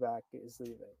quarterback is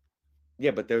leaving. Yeah,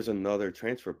 but there's another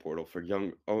transfer portal for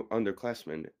young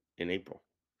underclassmen in April.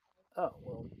 Oh,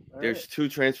 well. There's 2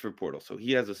 transfer portals. So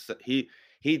he has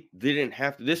he didn't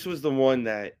have to. This was the one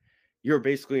that you're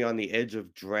basically on the edge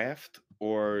of draft,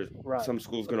 or some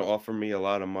school's going to offer me a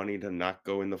lot of money to not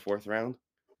go in the 4th round.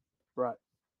 Right.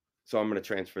 So I'm going to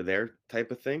transfer there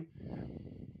type of thing.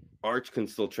 Arch can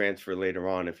still transfer later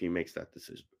on if he makes that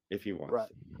decision, if he wants to.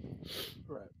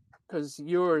 Right. Because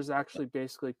yours actually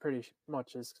basically pretty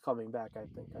much is coming back, I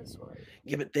think. I saw it.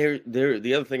 Yeah, but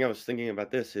the other thing I was thinking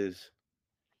about this is,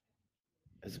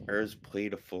 has Erz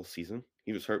played a full season?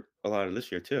 He was hurt a lot of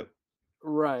this year too.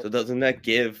 Right. So doesn't that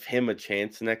give him a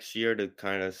chance next year to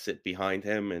kind of sit behind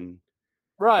him, and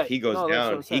if he goes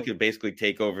down, he could basically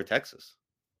take over Texas.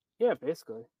 Yeah,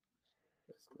 basically.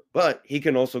 But he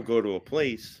can also go to a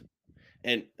place,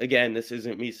 and again, this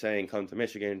isn't me saying come to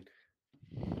Michigan.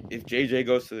 If JJ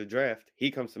goes to the draft,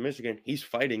 he comes to Michigan, he's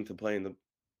fighting to play in the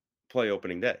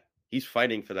opening day. He's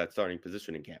fighting for that starting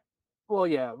position in camp. Well,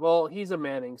 yeah. Well, he's a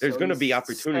Manning. There's going to be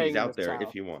opportunities out there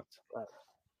if he wants. Right.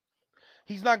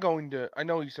 He's not going to. I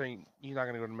know he's saying he's not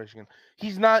going to go to Michigan.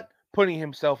 He's not putting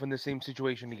himself in the same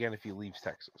situation again if he leaves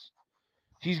Texas.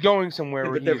 He's going somewhere.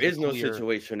 Yeah, but there is no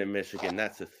situation in Michigan.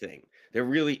 That's the thing. There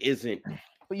really isn't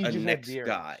a next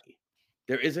guy.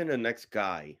 There isn't a next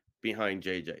guy behind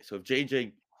JJ. So if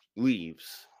JJ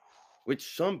leaves,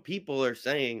 which some people are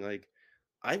saying, like,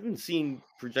 I've been seeing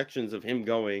projections of him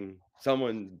going,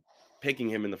 someone picking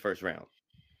him in the 1st round,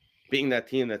 being that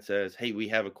team that says, hey, we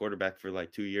have a quarterback for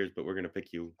like 2 years, but we're going to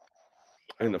pick you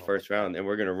in the 1st round and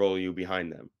we're going to roll you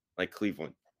behind them, like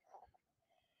Cleveland,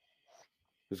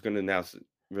 who's going to now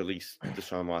release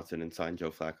Deshaun Watson and sign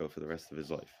Joe Flacco for the rest of his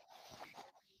life.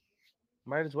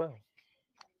 Might as well.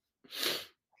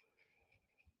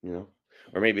 You know,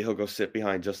 or maybe he'll go sit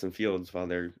behind Justin Fields while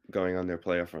they're going on their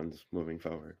playoff runs moving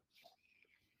forward.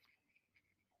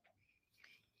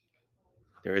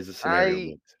 There is a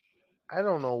scenario. I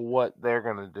don't know what they're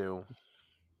going to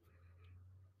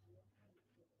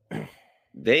do.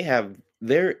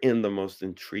 They're in the most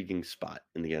intriguing spot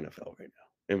in the NFL right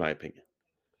now, in my opinion.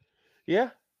 Yeah.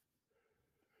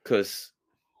 Because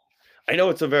I know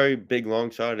it's a very big long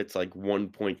shot. It's like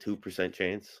 1.2%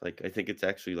 chance. Like I think it's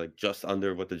actually like just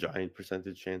under what the Giant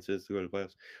percentage chance is to go to the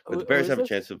playoffs. But the Who Bears is have a this?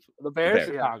 chance of The Bears. Bears.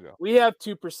 Yeah, Chicago. we have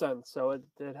 2%, so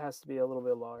it has to be a little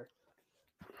bit lower.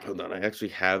 Hold on, I actually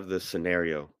have the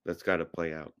scenario that's got to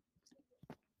play out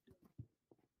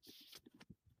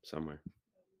somewhere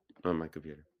on my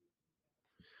computer.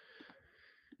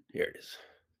 Here it is.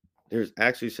 There's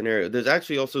actually scenario. There's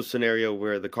actually also a scenario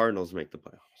where the Cardinals make the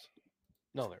playoffs.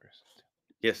 No, there isn't.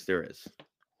 Yes, there is.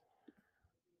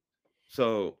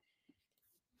 So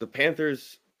the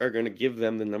Panthers are going to give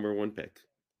them the number 1 pick.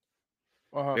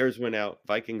 Bears win out.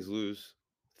 Vikings lose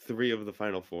 3 of the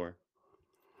final 4,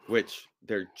 which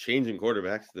they're changing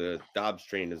quarterbacks. The Dobbs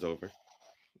train is over.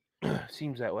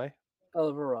 Seems that way. Hell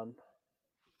of a run.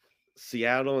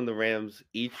 Seattle and the Rams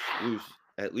each lose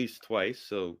at least twice.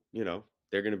 So,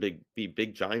 they're going to be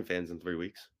big Giant fans in 3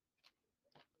 weeks.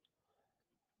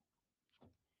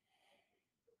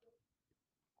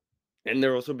 And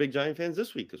they're also big Giant fans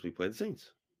this week because we play the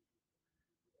Saints.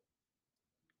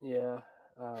 Yeah,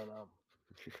 I don't know.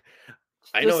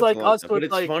 I Just know like it's long us stuff, with, but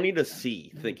it's like- funny to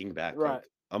see thinking back Right. like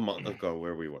a month ago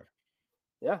where we were.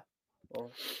 Yeah.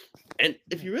 Well, And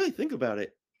if you really think about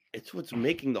it, it's what's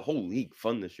making the whole league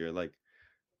fun this year. Like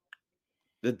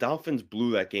the Dolphins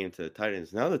blew that game to the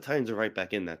Titans. Now the Titans are right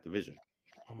back in that division.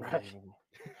 right.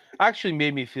 Actually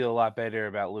made me feel a lot better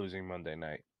about losing Monday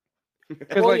night.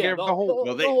 Because Well, like yeah, the whole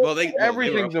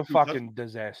everything's a fucking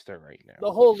disaster right now.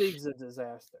 The whole league's a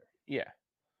disaster. Yeah.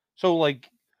 So like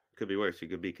Could be worse. You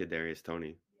could be Kadarius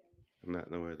Toney. I'm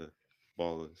not know where the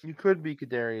ball is. you could be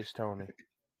Kadarius Toney.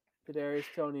 Kadarius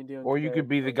Toney doing. Or you could Kadarius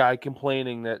be the Toney. guy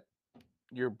complaining that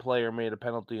your player made a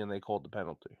penalty and they called the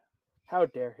penalty. How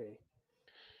dare he?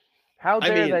 How I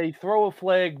dare mean- they throw a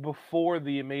flag before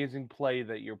the amazing play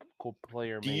that your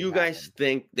player made? Do you guys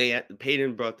think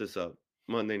Peyton brought this up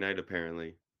Monday night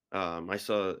apparently? I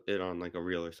saw it on like a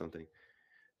reel or something.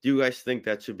 Do you guys think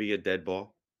that should be a dead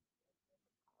ball?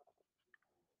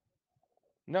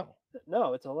 No.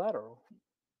 No, it's a lateral.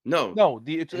 No. No,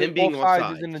 it's Him being offside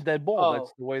offside. isn't a dead ball. Oh.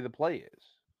 That's the way the play is.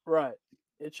 Right.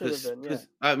 It should have been. Yeah.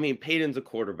 I mean, Peyton's a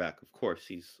quarterback. Of course,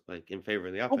 he's like in favor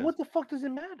of the offense. But what the fuck does it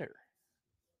matter?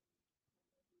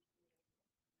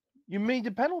 You made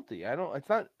the penalty. It's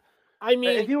not. I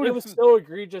mean, if he it would've was so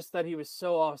egregious that he was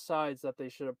so offsides that they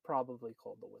should have probably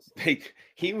called the whistle. Like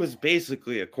he was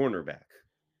basically a cornerback.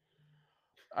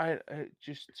 I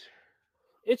just.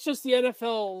 It's just the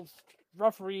NFL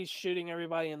referees shooting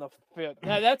everybody in the field.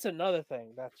 That's another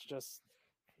thing. That's just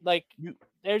like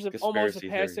there's almost a Conspiracy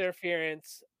pass theories.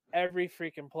 interference every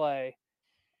freaking play,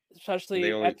 especially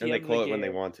They at the and they end call of the it when they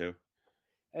game. want to.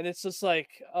 And it's just like,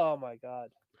 oh my god.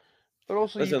 But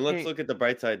also, Listen, let's look at the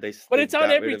bright side. But they it's on got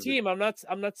rid every of team. I'm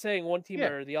not saying one team Yeah.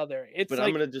 or the other. It's But like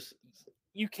I'm gonna just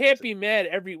you can't be mad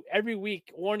every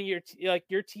week. One of your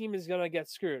your team is gonna get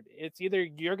screwed. It's either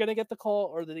you're gonna get the call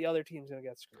or the other team's gonna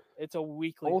get screwed. It's a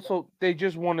weekly thing. Also, they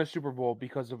just won a Super Bowl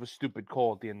because of a stupid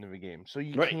call at the end of the game. So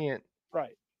you Right. can't.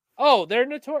 Right. Oh, they're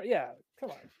notorious. Yeah,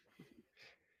 come on.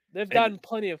 They've gotten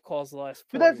plenty of calls the last.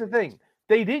 But 4 that's the years. thing.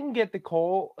 They didn't get the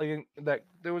call that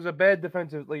there was a bad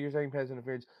defensive, like you're saying, pass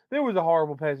interference. There was a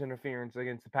horrible pass interference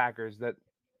against the Packers that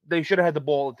they should have had the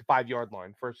ball at the 5-yard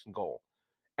line, 1st and goal,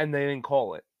 and they didn't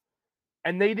call it.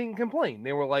 And they didn't complain.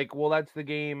 They were like, "Well, that's the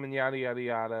game," and yada yada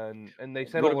yada, and they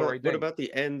said all the right what things. about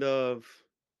the end of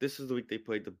this is the week they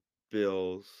played the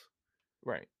Bills.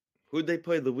 Right? Who'd they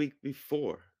play the week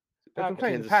before? That's what I'm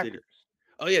saying. The Kansas City. Packers.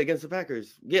 Oh yeah, against the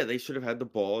Packers. Yeah, they should have had the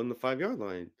ball in the 5-yard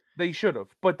line. They should have,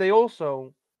 but they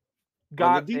also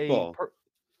got deep ball.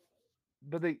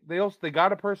 But they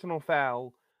got a personal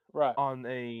foul Right. on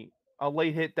a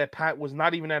late hit that Pat was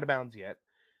not even out of bounds yet.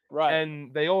 Right.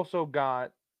 And they also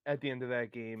got at the end of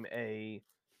that game they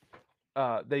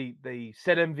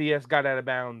said MVS got out of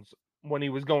bounds when he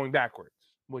was going backwards,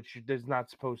 which is not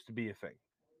supposed to be a thing.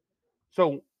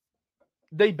 So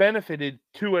they benefited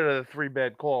 2 out of the 3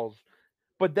 bad calls,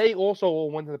 but they also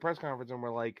went to the press conference and were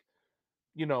like,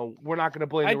 we're not going to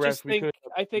blame the refs.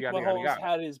 I think yada, yada, Mahomes yada.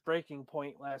 had his breaking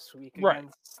point last week Right.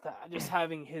 against just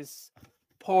having his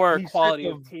poor He's quality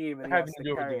sick of team and he having wants to to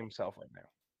do carry everything it. himself right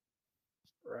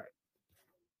now. Right.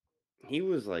 He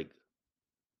was like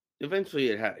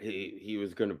eventually he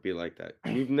was gonna be like that.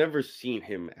 We've never seen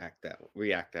him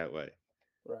react that way.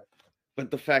 Right. But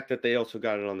the fact that they also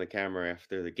got it on the camera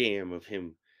after the game of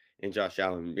him and Josh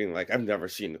Allen being like, I've never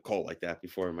seen a call like that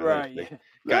before in my Right. life. Like,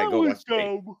 Yeah. guy, go watch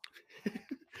tape.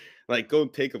 Like go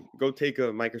take a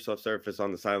Microsoft Surface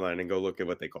on the sideline and go look at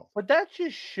what they call. But that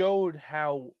just showed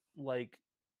how like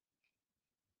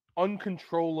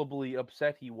uncontrollably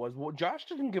upset he was. Well, Josh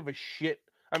doesn't give a shit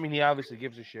I mean, he obviously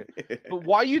gives a shit. But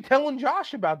why are you telling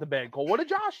Josh about the bad call? What did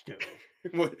Josh do?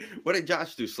 What did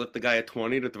Josh do? Slip the guy a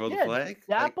 20 to throw the flag?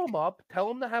 Dap him up, tell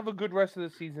him to have a good rest of the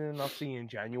season, and I'll see you in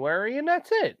January, and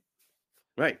that's it.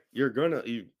 Right.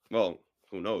 Well,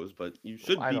 who knows, but you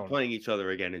should be playing each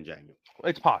other again in January.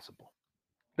 It's possible.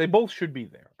 They both should be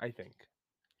there, I think.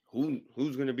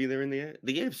 Who's going to be there in the end?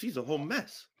 The AFC's a whole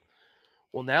mess.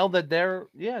 Well, now that they're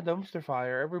dumpster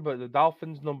fire, everybody, the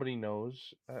Dolphins, nobody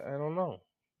knows. I don't know.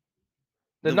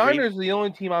 The Niners are the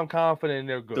only team I'm confident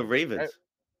they're good. The Ravens.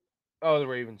 The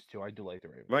Ravens too. I do like the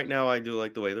Ravens. Right now, I do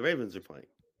like the way the Ravens are playing.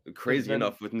 Crazy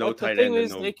enough with no tight end. The thing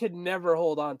is, they could never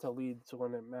hold on to leads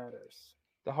when it matters.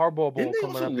 The Harbaugh Bowl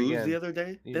coming up lose again. The other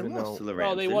day? They lost to the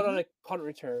Rams. Oh, they won on a punt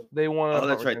return. They won. Oh,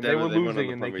 that's right. They were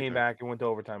losing, and they came back and went to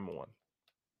overtime and won.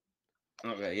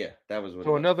 Okay, yeah, that was what.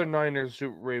 So another Niner Ravens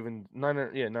Super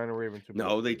Bowl.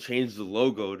 No, they changed the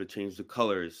logo to change the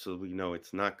colors, so we know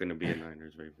it's not going to be a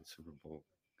Niners Ravens Super Bowl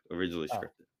originally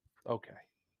scripted. Okay.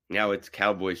 Now it's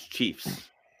Cowboys Chiefs.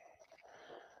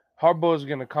 Harbaugh's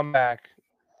going to come back.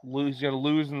 He's going to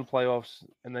lose in the playoffs,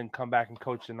 and then come back and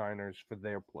coach the Niners for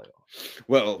their playoffs.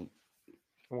 Well,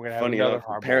 we're gonna have funny enough,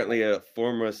 Harbaugh. apparently a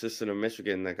former assistant of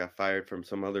Michigan that got fired from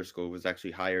some other school was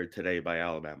actually hired today by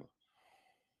Alabama.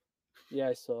 Yeah,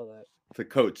 I saw that. To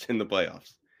coach in the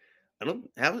playoffs. I don't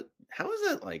how is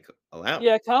that like allowed?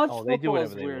 Yeah, college football they do whatever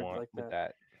is they weird want like with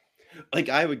that. Like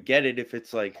I would get it if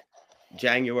it's like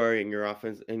January and your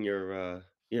offense and your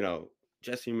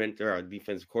Jesse Minter, our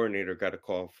defensive coordinator, got a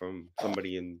call from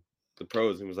somebody in the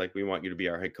pros and was like, "We want you to be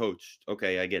our head coach."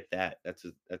 Okay, I get that. That's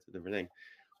a different thing.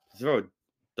 To throw a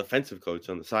defensive coach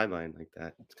on the sideline like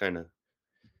that, it's kind of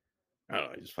I don't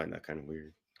know. I just find that kind of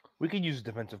weird. We could use a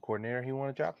defensive coordinator. He want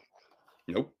a job?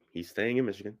 Nope, he's staying in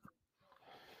Michigan.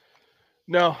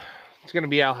 No, it's gonna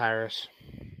be Al Harris.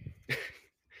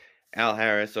 Al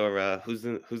Harris or who's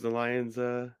the Lions?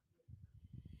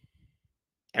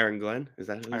 Aaron Glenn? Is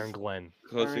that who's Aaron Glenn?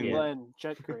 Coaching? Aaron Glenn,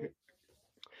 Jet Great.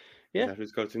 Yeah. Is that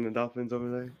who's coaching the Dolphins over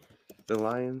there? The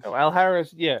Lions? Oh, Al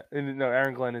Harris, yeah. No,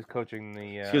 Aaron Glenn is coaching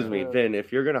the... Excuse me, Vin,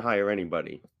 if you're going to hire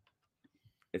anybody,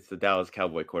 it's the Dallas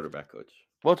Cowboy quarterback coach.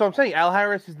 Well, that's what I'm saying. Al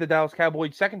Harris is the Dallas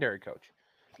Cowboys secondary coach.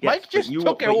 Yes, Mike just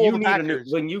took all the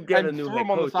Packers when you get a new head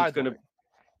coach, it's going to...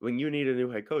 When you need a new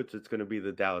head coach, it's going to be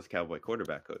the Dallas Cowboy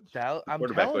quarterback coach. I'm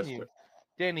telling you,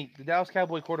 Danny, the Dallas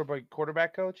Cowboy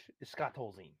quarterback coach is Scott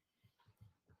Tolzien.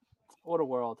 What a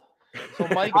world. So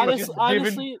Mike is just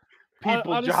honestly, giving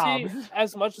people jobs.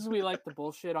 As much as we like the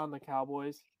bullshit on the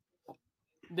Cowboys,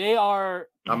 they are...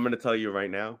 I'm going to tell you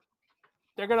right now.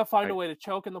 They're going to find a way to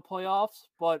choke in the playoffs,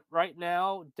 but right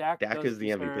now, Dak is the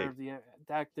MVP.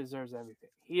 Dak deserves MVP.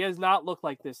 He has not looked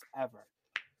like this ever.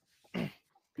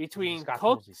 Between Scott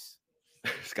Cooks...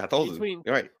 Scott Tolzien.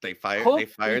 You're right. They fired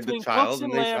the child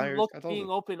and they fired Scott Tolzien. Being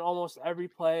open almost every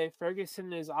play.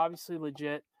 Ferguson is obviously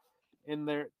legit, and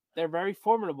they're very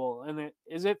formidable. And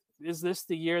is this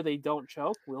the year they don't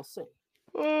choke? We'll see.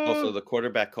 Also, the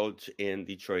quarterback coach in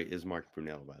Detroit is Mark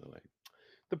Brunell, by the way.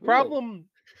 The problem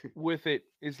with it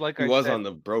is, like he was on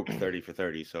the broke 30 for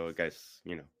 30, so I guess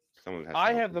someone has.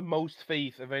 I have the most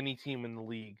faith of any team in the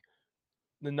league.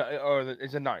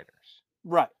 Is the Niners.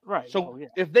 Right. So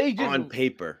if they just on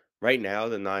paper right now,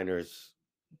 the Niners,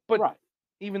 but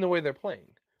even the way they're playing,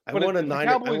 I want to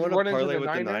parlay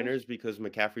with the Niners because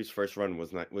McCaffrey's first run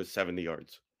was 70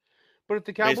 yards. But if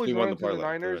the Cowboys run into the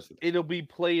Niners, it'll be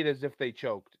played as if they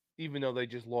choked, even though they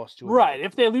just lost to. Right.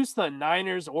 If they lose to the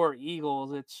Niners or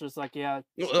Eagles, it's just like It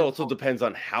also depends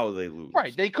on how they lose.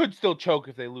 Right. They could still choke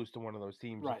if they lose to one of those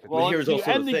teams. Right. Well, here's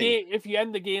also the thing. If you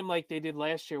end the game like they did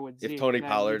last year with Zeke, if Tony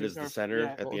Pollard is the center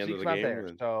at the end of the game, there,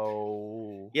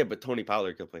 so yeah, but Tony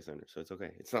Pollard could play center, so it's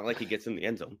okay. It's not like he gets in the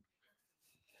end zone.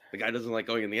 The guy doesn't like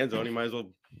going in the end zone. He might as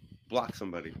well block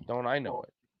somebody. Don't I know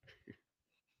it?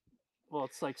 Well,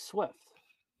 it's like Swift.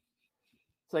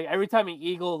 It's like every time an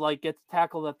Eagle gets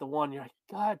tackled at the one, you're like,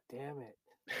 God damn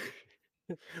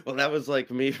it. Well, that was like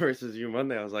me versus you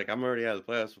Monday. I was like, I'm already out of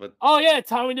the playoffs, but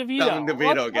Tommy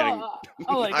DeVito. Getting.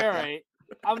 I'm like, all right,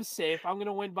 I'm safe. I'm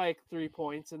gonna win by 3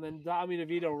 points, and then Tommy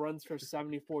DeVito runs for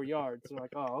 74 yards. I'm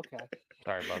like, oh, okay.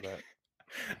 Sorry about that.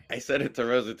 I said it to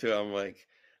Rosa too. I'm like,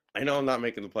 I know I'm not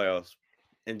making the playoffs,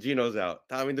 and Gino's out.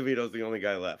 Tommy DeVito's the only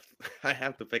guy left. I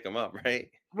have to pick him up, right?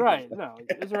 Right. No,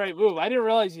 it's the right move. I didn't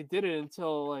realize you did it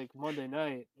until Monday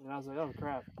night, and I was like, oh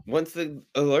crap. Once the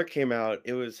alert came out,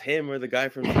 it was him or the guy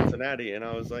from Cincinnati, and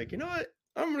I was like, you know what?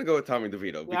 I'm gonna go with Tommy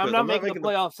DeVito. Yeah, I'm not making the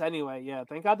playoffs anyway. Yeah,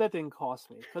 thank God that didn't cost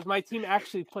me because my team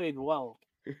actually played well.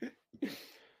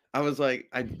 I was like,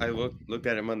 I looked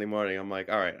at it Monday morning. I'm like,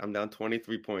 all right, I'm down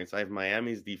 23 points. I have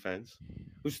Miami's defense,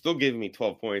 who's still giving me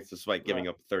 12 points despite giving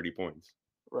up 30 points.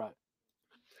 Right.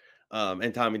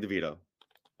 And Tommy DeVito.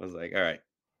 I was like, all right,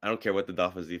 I don't care what the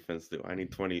Dolphins defense do. I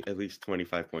need at least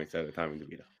 25 points out of Tommy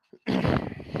DeVito.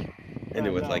 And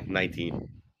it was like 19.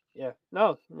 Yeah.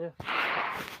 No. Yeah.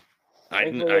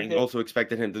 I also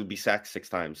expected him to be sacked 6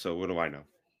 times. So what do I know?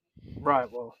 Right.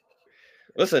 Well,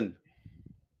 listen,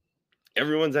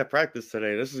 everyone's at practice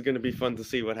today. This is going to be fun to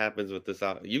see what happens with this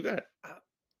out.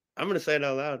 I'm going to say it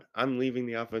out loud. I'm leaving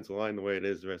the offensive line the way it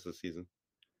is the rest of the season,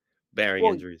 bearing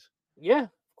injuries. Yeah,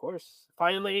 of course.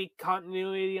 Finally,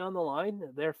 continuity on the line.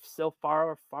 They're still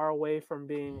far away from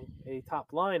being a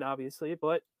top line, obviously,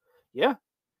 but yeah,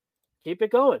 keep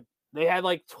it going. They had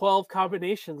like 12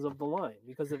 combinations of the line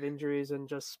because of injuries and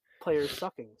just players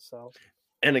sucking. So,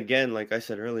 and again, like I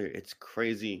said earlier, it's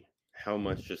crazy how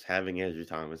much just having Andrew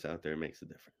Thomas out there makes a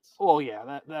difference. Oh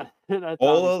yeah, that's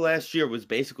all of last year was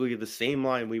basically the same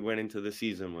line we went into the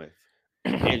season with.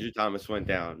 Andrew Thomas went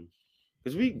down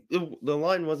because the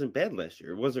line wasn't bad last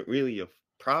year. It wasn't really a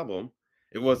problem.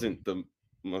 It wasn't the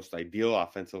most ideal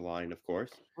offensive line, of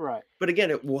course. Right. But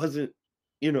again, it wasn't,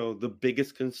 the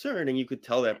biggest concern, and you could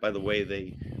tell that by the way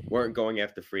they weren't going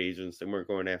after free agents. They weren't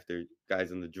going after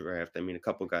guys in the draft. I mean, a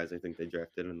couple guys I think they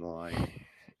drafted in the line.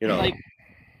 Like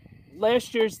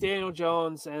last year's Daniel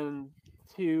Jones and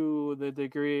to the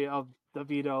degree of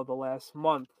DeVito the last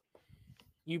month,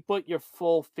 you put your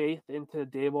full faith into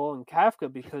Dable and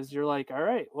Kafka because you're like, all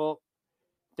right, well,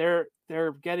 they're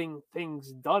getting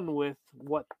things done with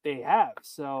what they have.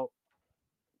 So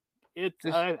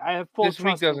I have full trust. This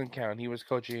week doesn't count. He was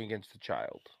coaching against a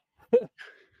child.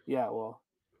 Yeah, well.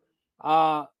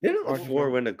 Didn't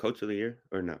LaFleur win the Coach of the Year?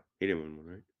 Or no? He didn't win one,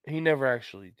 right? He never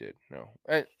actually did, no.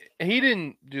 He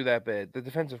didn't do that bad. The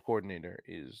defensive coordinator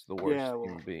is the worst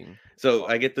human being. So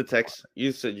I get the text.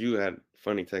 You said you had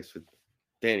funny text with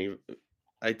Danny.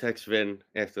 I text Vin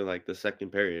after like the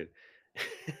second period,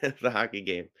 the hockey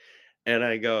game. And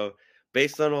I go,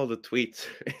 based on all the tweets,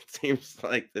 it seems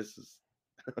like this is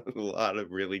a lot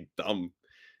of really dumb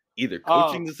either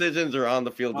coaching decisions or on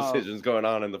the field decisions going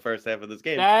on in the first half of this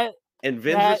game. And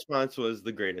Vin's response was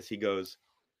the greatest. He goes,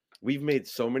 we've made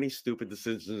so many stupid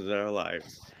decisions in our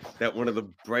lives that one of the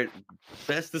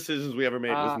best decisions we ever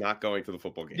made was not going to the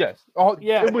football game. Yes. Oh,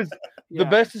 yeah. It was the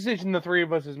best decision the three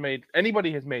of us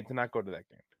anybody has made to not go to that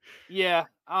game. Yeah.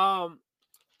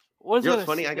 It's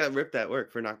funny, I got ripped at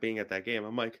work for not being at that game.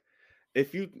 I'm like,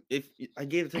 if I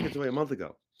gave the tickets away a month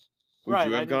ago, would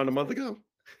you have gone a month ago?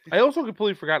 I also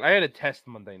completely forgot I had a test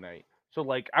Monday night. So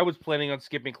like I was planning on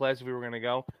skipping class if we were gonna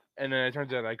go, and then it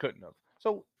turns out I couldn't have.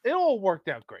 So it all worked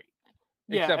out great.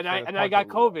 Yeah, and I got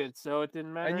COVID, so it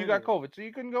didn't matter. And you got COVID, so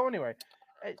you couldn't go anyway.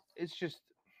 It's just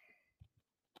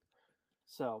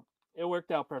so it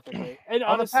worked out perfectly. And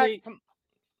honestly,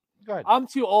 go ahead. I'm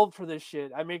too old for this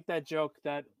shit. I make that joke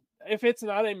that if it's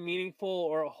not a meaningful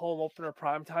or a home opener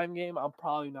primetime game, I'm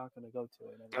probably not going to go to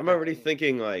it. I'm already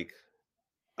thinking like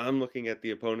I'm looking at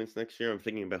the opponents next year. I'm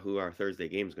thinking about who our Thursday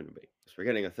game is going to be. So we're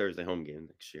getting a Thursday home game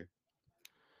next year.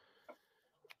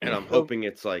 And I'm hoping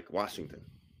it's like Washington.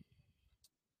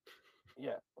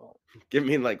 Yeah. Well, give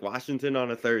me like Washington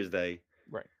on a Thursday.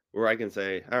 Right. Where I can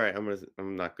say, all right,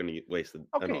 I'm not going to waste an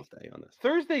off day on this.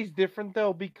 Thursday's different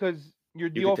though because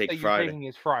the off day you're taking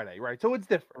is Friday, right? So it's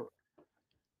different.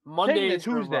 Monday and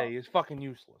Tuesday is fucking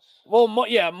useless. Well,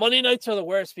 Monday nights are the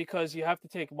worst because you have to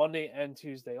take Monday and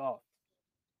Tuesday off.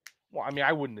 Well, I mean,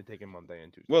 I wouldn't have taken Monday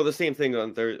and Tuesday. Well, the same thing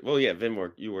on Thursday. Well, yeah,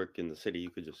 Vin, you work in the city. You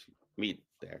could just meet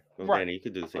there. Well, right. Danny, you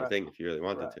could do the same thing if you really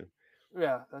wanted to.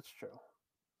 Yeah, that's true.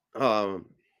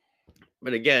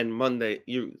 But again,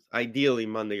 ideally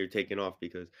Monday you're taking off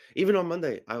because even on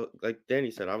Monday, like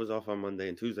Danny said, I was off on Monday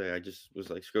and Tuesday. I just was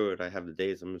like, screw it. I have the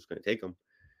days. I'm just going to take them.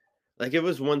 Like it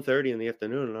was 1:30 in the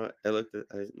afternoon, and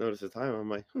I noticed the time. I'm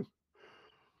like,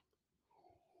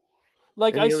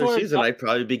 Like any other season, I'd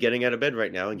probably be getting out of bed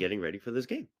right now and getting ready for this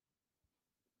game.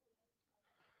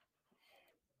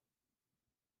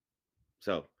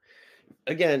 So,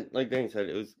 again, like Danny said,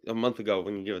 it was a month ago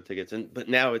when you give tickets, but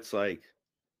now it's like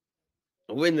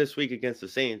a win this week against the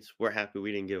Saints. We're happy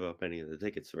we didn't give up any of the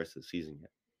tickets the rest of the season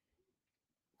yet,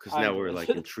 because now we're like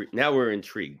intrigued. Now we're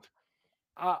intrigued.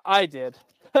 I did.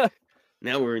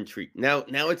 Now we're intrigued. Now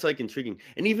it's like intriguing,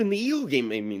 and even the Eagle game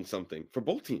may mean something for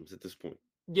both teams at this point.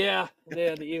 Yeah,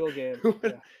 the Eagle game.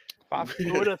 Yeah.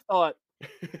 Who would have thought?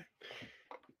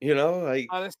 Like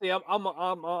honestly, I'm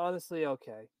honestly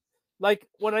okay. Like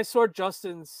when I saw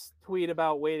Justin's tweet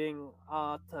about waiting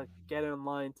to get in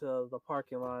line to the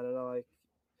parking lot, and I'm like,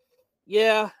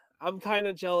 yeah, I'm kind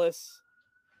of jealous.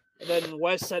 And then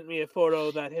Wes sent me a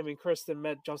photo that him and Kristen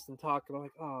met Justin talking. I'm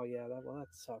like, oh yeah, that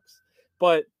sucks.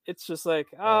 But it's just like,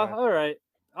 all right,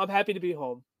 I'm happy to be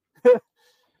home.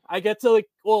 I get to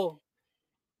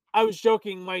I was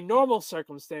joking. My normal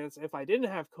circumstance, if I didn't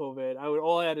have COVID,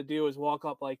 all I had to do was walk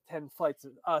up like 10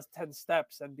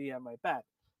 steps and be at my bed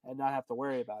and not have to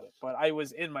worry about it. But I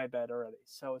was in my bed already,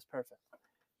 so it was perfect.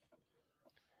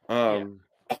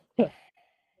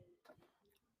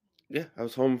 Yeah, I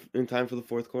was home in time for the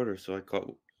fourth quarter, so I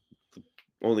caught the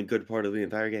only good part of the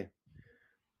entire game.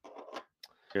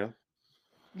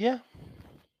 Yeah.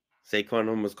 Saquon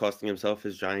almost costing himself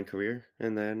his Giant career,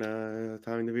 and then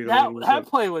Tommy DeVito. That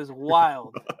play was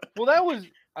wild. Well,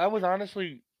 I was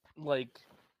honestly like,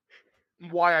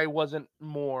 why I wasn't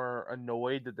more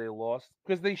annoyed that they lost,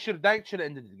 because that should have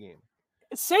ended the game.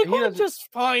 Saquon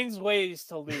just finds ways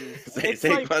to lose.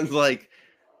 Saquon's like,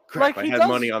 crap, I had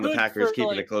money on the Packers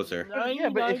keeping it closer. Yeah,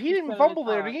 but if he didn't fumble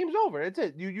there, the game's over. That's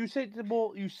it. You sit the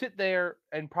ball, you sit there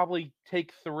and probably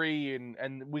take 3,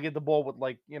 and we get the ball with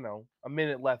a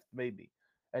minute left maybe,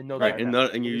 and no right,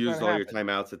 timeout. and you used all your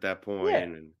timeouts at that point. Yeah.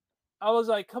 And I was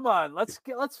like, come on, let's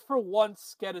for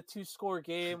once get a 2-score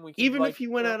game. Even if he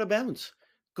went out of bounds,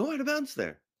 go out of bounds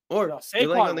there. Or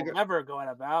Saquon will never go out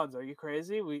of bounds. Are you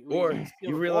crazy?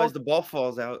 You realize the ball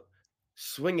falls out,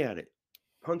 swing at it,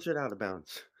 punch it out of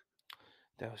bounds.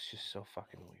 That was just so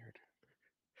fucking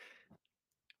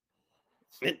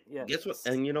weird. And guess what?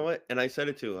 And you know what? And I said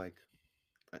it too. Like,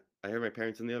 I heard my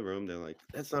parents in the other room. They're like,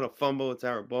 "That's not a fumble. It's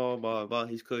our ball. Blah blah.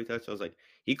 He's clearly touched." I was like,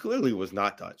 "He clearly was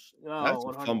not touched. No, that's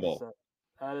 100%. a fumble.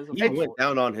 That is a he went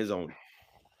down on his own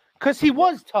because he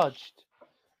was touched."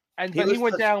 But he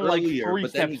went down earlier, like 3 but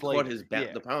steps then he caught his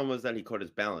later. The problem was that he caught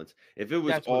his balance. If it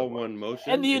was all one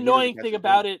motion, and the annoying thing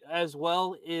about it as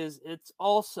well is it's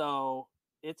also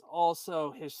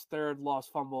his 3rd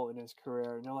lost fumble in his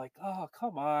career, and you're like, oh,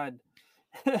 come on.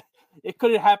 It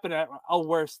could have happened at a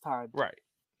worse time. Right.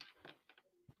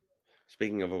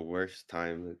 Speaking of a worse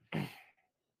time,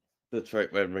 the Detroit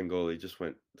Red Wing goalie just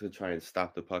went to try and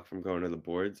stop the puck from going to the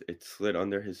boards. It slid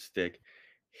under his stick,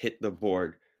 hit the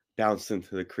board, bounced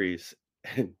into the crease,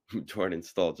 and Jordan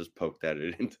Stahl just poked at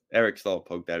it. Eric Stahl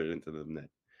poked at it into the net.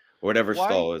 Whatever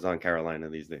Stahl is on Carolina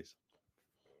these days.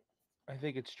 I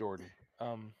think it's Jordan.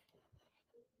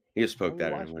 He just poked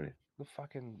at it and went it. The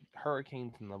fucking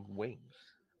Hurricanes and the Wings.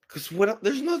 Because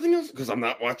there's nothing else. Because I'm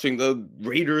not watching the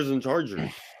Raiders and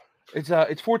Chargers. It's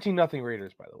 14-0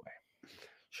 Raiders, by the way.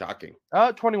 Shocking.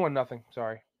 21-0.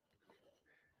 Sorry.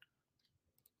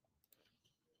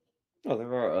 Oh,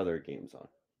 there are other games on.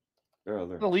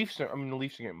 The Leafs are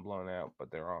getting blown out, but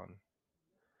they're on.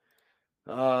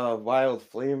 Wild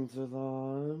Flames is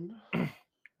on.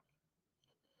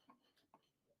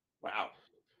 Wow.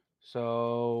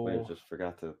 So Flames just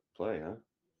forgot to play, huh?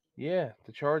 Yeah,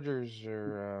 the Chargers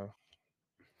are.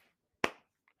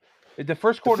 The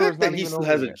first quarter is not he even still over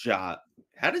has yet. a job.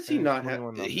 How does he not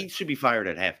have? He should be fired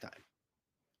at halftime.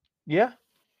 Yeah.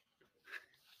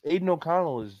 Aiden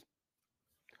O'Connell is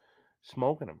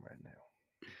smoking him right now.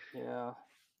 Yeah.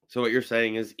 So what you're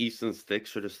saying is Easton Stick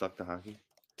should have stuck to hockey?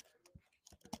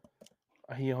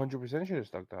 He 100% should have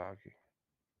stuck to hockey.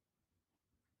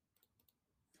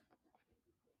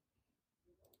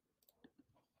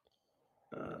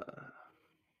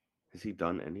 Has he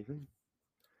done anything?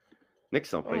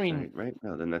 Knicks don't play tonight, right?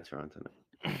 No, the Nets are on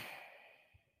tonight.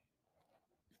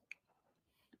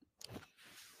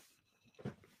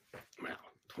 Wow,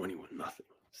 21-0.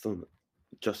 Still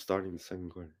just starting the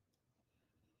second quarter.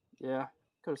 Yeah,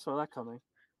 could have saw that coming.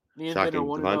 Shocking.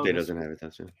 Devontae doesn't have a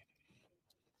touchdown.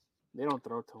 They don't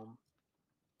throw to him.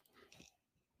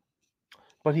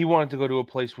 But he wanted to go to a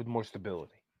place with more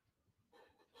stability.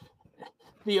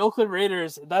 The Oakland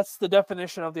Raiders, that's the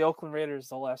definition of the Oakland Raiders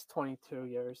the last 22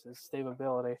 years, is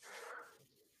stability.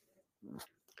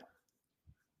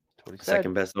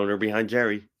 Second best owner behind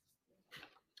Jerry.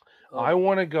 I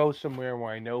want to go somewhere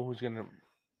where I know who's going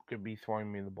to be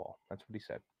throwing me the ball. That's what he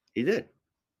said. He did.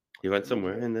 He went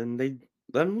somewhere, and then they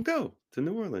let him go to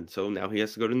New Orleans. So now he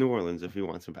has to go to New Orleans if he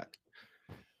wants him back.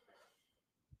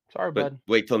 Sorry, bud.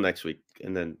 Wait till next week,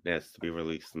 and then it has to be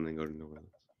released, and then go to New Orleans.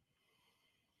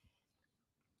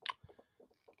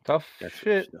 Tough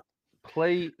shit.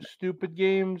 Play stupid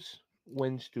games,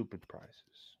 win stupid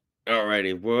prizes.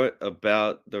 Alrighty, what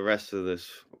about the rest of this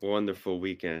wonderful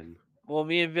weekend? Well,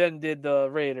 me and Vin did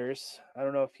the Raiders. I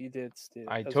don't know if you did, Steve.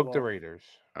 I took the Raiders.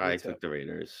 I took the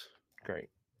Raiders. Great.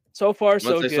 So far,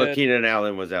 so good. Once I saw Keenan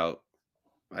Allen was out,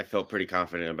 I felt pretty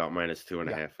confident about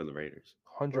 -2.5 for the Raiders.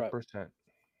 100%.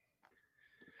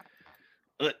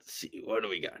 Let's see, what do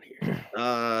we got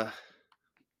here?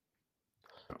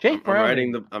 Jake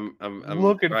Browning. I'm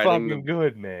looking riding fucking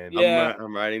good, man. Yeah,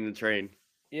 I'm riding the train.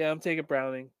 Yeah, I'm taking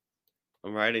Browning.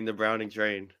 I'm riding the Browning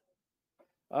train.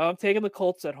 I'm taking the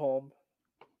Colts at home.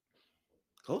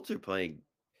 Colts are playing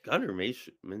Gunnar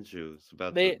Minshew. It's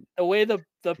about The to. way the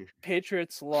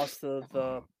Patriots lost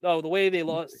the way they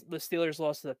lost the Steelers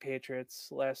lost to the Patriots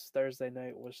last Thursday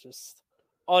night was just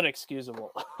unexcusable.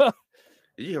 Did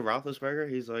you hear Roethlisberger?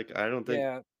 He's like, I don't think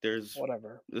Yeah, there's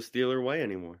whatever. the Steeler way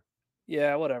anymore.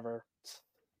 Yeah, whatever.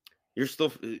 You're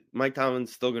still Mike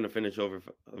Tomlin's still going to finish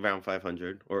around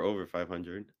 500 or over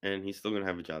 500, and he's still going to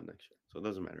have a job next year, so it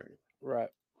doesn't matter anymore. Right.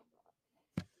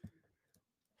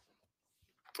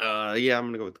 Yeah, I'm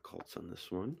going to go with the Colts on this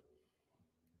one.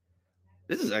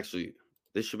 This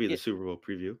should be the Super Bowl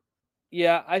preview.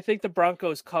 Yeah, I think the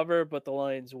Broncos cover, but the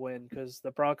Lions win because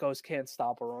the Broncos can't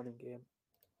stop a running game.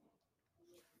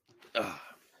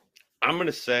 I'm going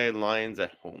to say Lions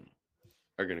at home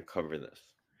are going to cover this.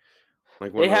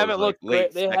 Like They haven't looked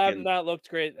great. great. They have not looked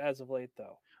great as of late,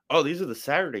 though. Oh, these are the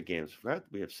Saturday games. Forgot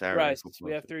we have Saturday. Right,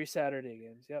 we have 3 Saturday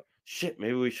games. Yep. Shit,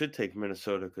 maybe we should take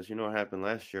Minnesota because you know what happened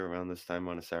last year around this time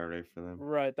on a Saturday for them.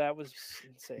 Right, that was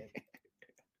insane.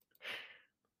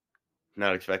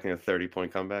 Not expecting a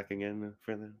 30-point comeback again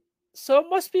for them. So it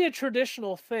must be a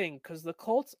traditional thing because the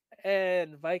Colts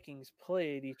and Vikings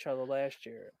played each other last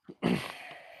year.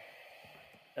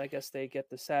 I guess they get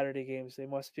the Saturday games. They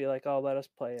must be like, oh, let us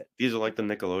play it. These are like the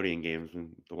Nickelodeon games in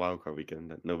the wild card weekend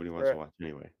that nobody wants to watch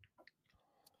anyway.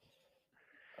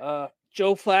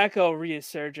 Joe Flacco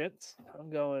resurgence. I'm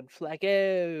going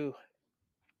Flacco.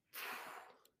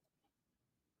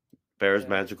 Bears'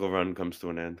 magical run comes to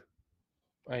an end.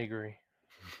 I agree.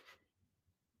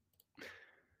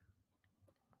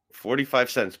 45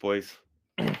 cents, boys.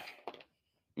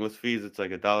 With fees, it's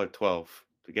like $1.12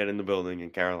 to get in the building in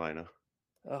Carolina.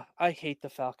 I hate the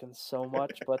Falcons so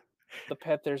much, but the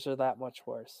Panthers are that much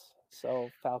worse. So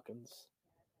Falcons.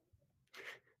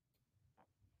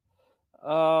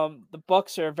 The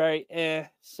Bucks are very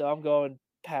so I'm going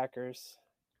Packers.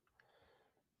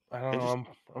 I don't know.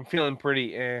 I'm feeling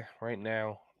pretty right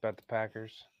now about the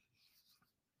Packers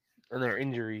and their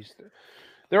injuries.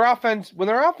 Their offense, when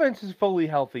their offense is fully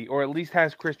healthy, or at least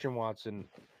has Christian Watson,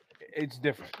 it's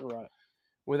different. Right.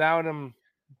 Without him,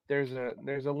 there's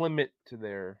a limit to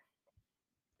their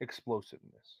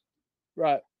explosiveness.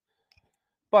 Right.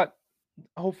 But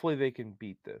hopefully they can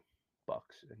beat the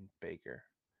Bucks and Baker.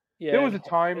 Yeah. There was a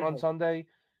time on Sunday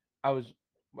I was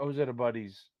at a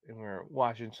buddy's and we were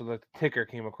watching, so that the ticker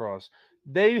came across.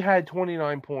 They had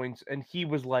 29 points, and he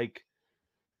was like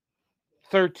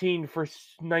 13 for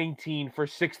 19 for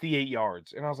 68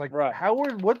 yards. And I was like, right.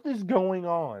 Howard, what is going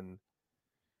on?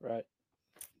 Right.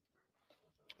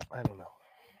 I don't know.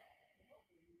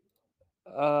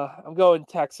 I'm going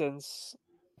Texans.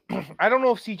 I don't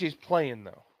know if CJ's playing,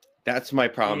 though. That's my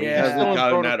problem. Yeah. He hasn't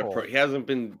gotten out of he hasn't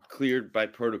been cleared by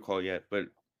protocol yet, but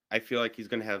I feel like he's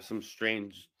going to have some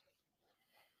strange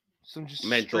just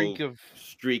mental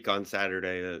streak on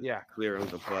Saturday to clear him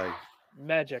to play.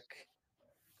 Magic.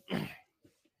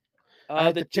 I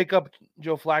had to pick up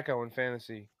Joe Flacco in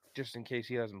fantasy just in case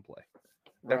he doesn't play.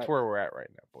 That's where we're at right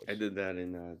now, boys. I did that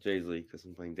in Jay's league because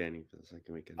I'm playing Danny for the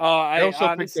second weekend. I have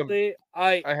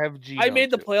I made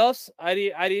the playoffs. I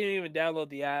didn't even download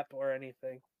the app or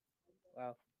anything.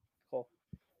 Wow, cool.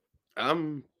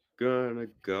 I'm gonna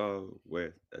go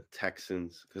with the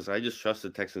Texans because I just trust the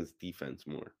Texans defense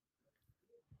more.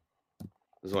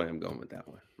 That's why I'm going with that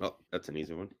one. Oh, that's an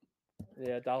easy one.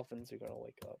 Yeah, Dolphins are gonna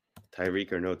wake up.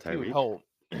 Tyreek or no Tyreek?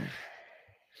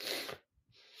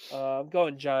 I'm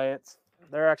going Giants.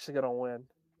 They're actually gonna win.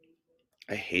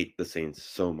 I hate the Saints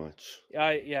so much.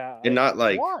 And not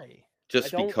like why?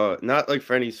 Just because, not like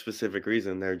for any specific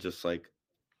reason. They're just like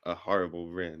a horrible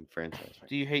ran franchise.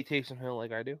 Do you hate Taysom Hill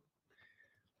like I do?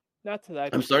 Not to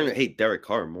that. I'm starting to hate Derek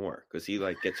Carr more because he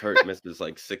like gets hurt, misses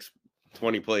like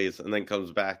 20 plays, and then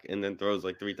comes back and then throws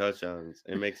like 3 touchdowns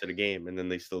and makes it a game, and then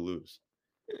they still lose.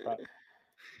 Right.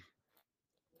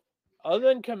 Other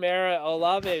than Kamara,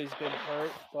 Olave has been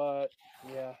hurt, but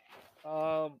yeah.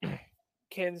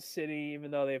 Kansas City,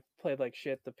 even though they've played like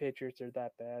shit, the Patriots are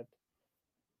that bad.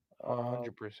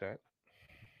 100%.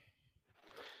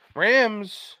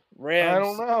 Rams. I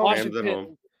don't know.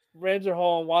 Washington. Rams are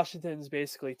home. Washington's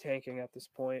basically tanking at this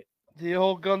point. The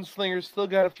old gunslinger's still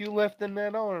got a few left in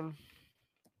that arm.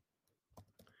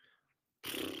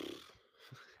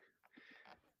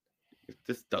 If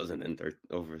this doesn't end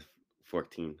over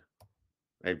 14,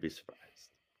 I'd be surprised.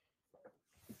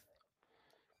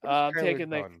 I'm taking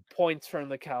the points from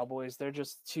the Cowboys. They're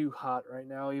just too hot right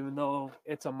now, even though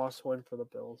it's a must-win for the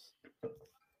Bills.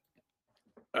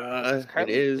 It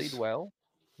is. Played well.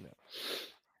 No.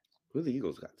 Who the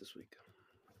Eagles got this week?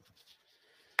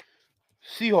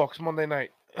 Seahawks Monday night.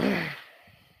 I'm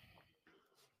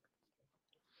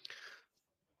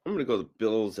gonna go the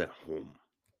Bills at home.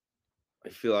 I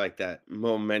feel like that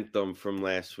momentum from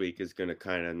last week is going to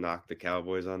kind of knock the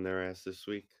Cowboys on their ass this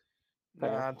week. Nah,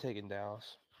 I'm taking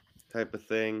Dallas. Type of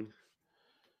thing.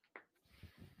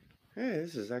 Hey,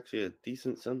 this is actually a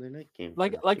decent Sunday night game.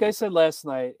 Like I said last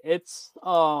night, it's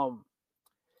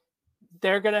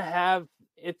they're gonna have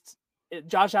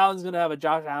Josh Allen's gonna have a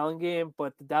Josh Allen game,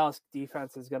 but the Dallas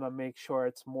defense is gonna make sure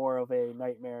it's more of a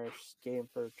nightmarish game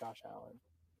for Josh Allen.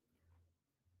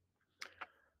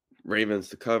 Ravens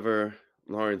to cover.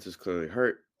 Lawrence is clearly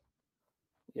hurt.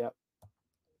 Yep.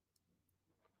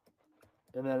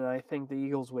 And then I think the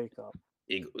Eagles wake up.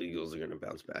 Eagles are going to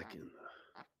bounce back in. Talk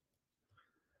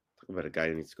about a guy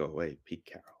who needs to go away. Pete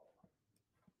Carroll.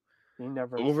 He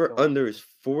never Over under is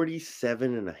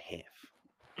 47.5.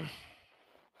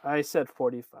 I said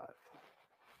 45.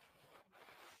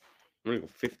 I'm going to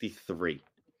go 53.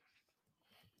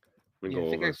 I'm going to go I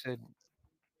think over. I said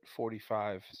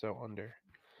 45, so under.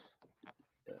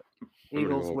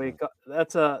 Eagles wake up.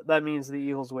 That means the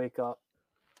Eagles wake up.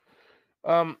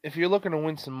 If you're looking to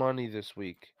win some money this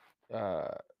week,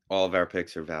 all of our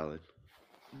picks are valid.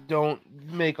 Don't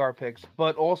make our picks,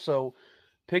 but also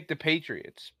pick the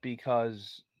Patriots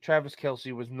because Travis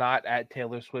Kelce was not at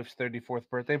Taylor Swift's 34th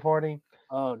birthday party.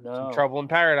 Oh no! Some trouble in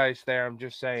paradise there. I'm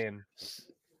just saying.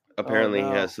 Apparently, he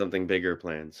has something bigger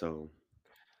planned. So,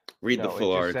 read the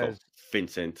full article,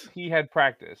 Vincent. He had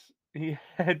practice.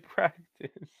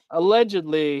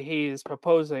 Allegedly, he's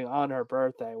proposing on her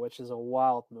birthday, which is a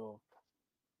wild move.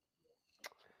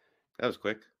 That was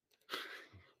quick.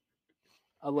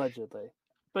 Allegedly.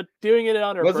 But doing it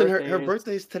on her birthday... Her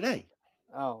birthday's today.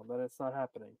 Oh, then it's not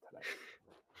happening today.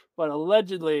 But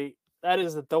allegedly, that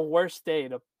is the worst day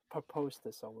to propose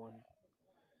to someone.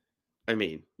 I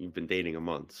mean, you've been dating a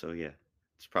month, so yeah.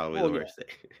 It's probably the worst day.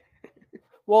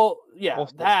 Well, yeah,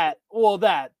 that.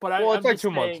 But it's I'm like just 2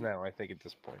 saying, months now, I think, at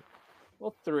this point.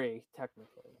 Well, 3,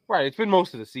 technically. Right, it's been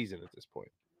most of the season at this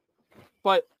point.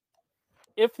 But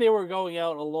if they were going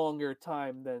out a longer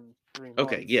time than 3 months.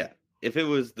 Okay, yeah. If it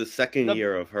was the second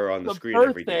year of her on the screen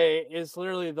every day. The birthday is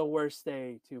literally the worst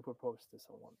day to propose to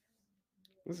someone.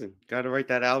 Listen, got to write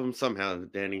that album somehow,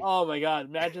 Danny. Oh my God!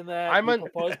 Imagine that you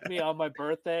proposed to me on my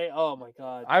birthday. Oh my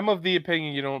God! I'm of the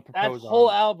opinion you don't propose. That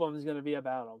whole album is going to be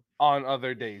about him on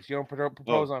other days. You don't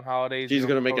propose on holidays. She's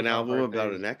going to make an album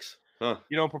about an ex. Huh?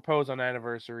 You don't propose on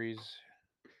anniversaries.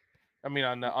 I mean,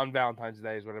 on Valentine's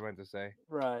Day is what I meant to say.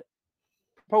 Right.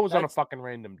 Propose on a fucking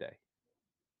random day.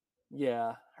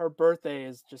 Yeah, her birthday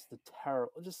is just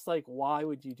just like, why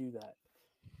would you do that?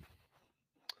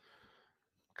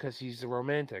 Because he's a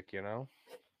romantic, you know?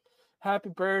 Happy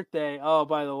birthday. Oh,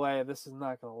 by the way, this is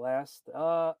not going to last.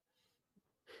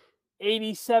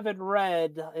 87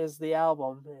 Red is the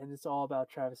album, and it's all about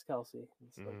Travis Kelce.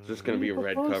 It's just going to be a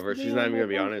red cover. She's not even going to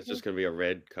be on it. It's just going to be a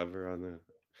red cover on the...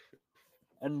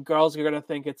 And girls are going to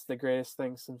think it's the greatest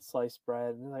thing since sliced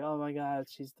bread. And they're like, oh my God,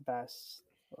 she's the best.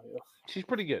 She's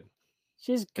pretty good.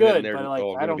 She's good, but like,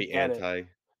 I don't get it. Going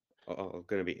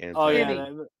to be anti. Oh, yeah.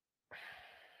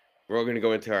 We're all going to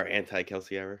go into our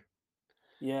anti-Kelce era.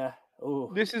 Yeah.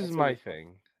 Ooh, this is my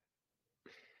thing.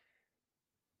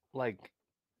 Like,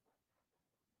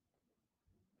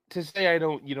 to say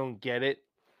you don't get it.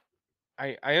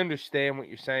 I understand what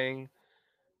you're saying,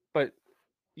 but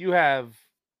you have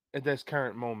at this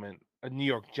current moment a New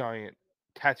York Giant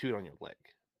tattooed on your leg.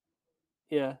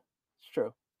 Yeah, it's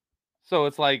true. So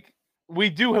it's like we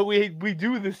do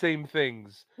the same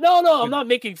things. No, I'm not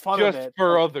making fun of it. Just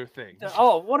for other things.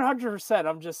 Oh, 100%.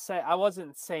 I'm just saying. I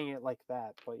wasn't saying it like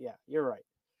that, but yeah, you're right.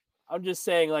 I'm just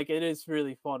saying, like, it is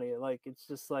really funny. Like, it's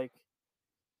just like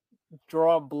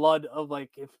drawing blood of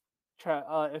like if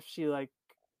she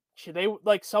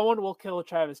someone will kill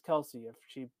Travis Kelce if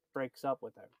she breaks up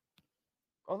with him.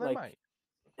 Oh, they might.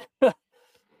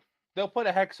 They'll put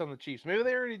a hex on the Chiefs. Maybe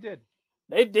they already did.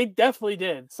 They definitely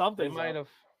did. Something. They might have.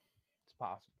 It's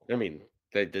possible. I mean,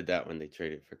 they did that when they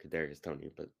traded for Kadarius Toney,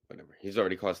 but whatever. He's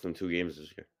already cost them 2 games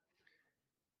this year.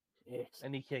 Yes.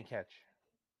 And he can't catch.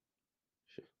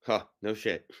 Huh? No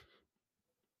shit.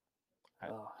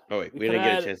 Oh wait, we didn't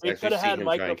get a chance to actually see him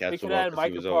try and catch the ball because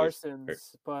he was always hurt.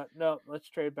 But no, let's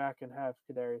trade back and have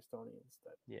Kadarius Toney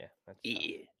instead. Yeah, that's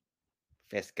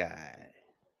fast guy.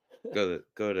 Go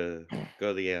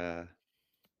the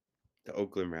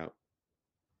Oakland route.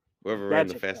 Whoever ran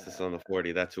the fastest on the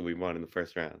 40, that's who we want in the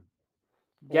first round.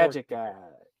 Gadget guy.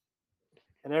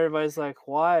 And everybody's like,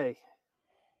 why?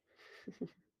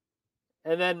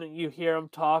 And then you hear him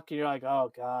talk, and you're like,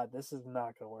 oh God, this is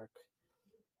not gonna work.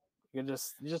 You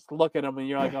just look at him, and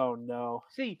you're like, oh no.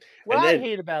 See, what I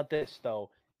hate about this though,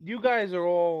 you guys are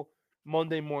all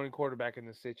Monday morning quarterback in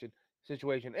this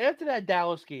situation. After that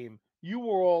Dallas game, you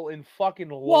were all in fucking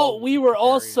love. Well, we with were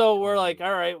also Kadarius we're like, Toney.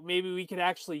 all right, maybe we could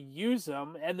actually use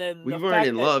him, and then We the weren't fact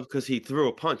in that, love because he threw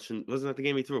a punch, and wasn't that the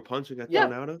game he threw a punch and got Yeah,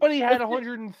 thrown out of? but he had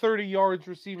 130 yards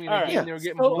receiving in All a right, game. Yeah, They were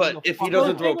getting so- blown But the if he fuck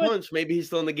doesn't out. throw a thing with- punch, maybe he's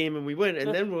still in the game and we win, and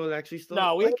The- then we'll actually still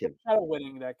no, we like had him. a shot at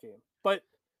winning that game. But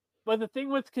the thing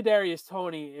with Kadarius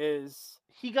Toney is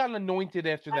He got anointed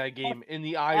after that game in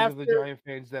the eyes of the after- Giant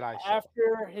fans that I saw.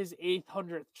 after his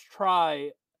 800th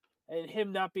try, and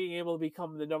him not being able to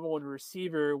become the number one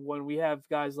receiver when we have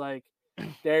guys like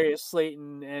Darius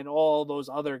Slayton and all those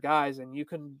other guys, and you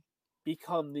can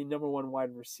become the number one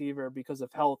wide receiver because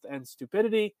of health and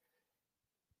stupidity.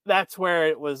 That's where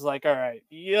it was like, all right,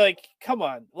 you like, come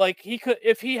on, like he could,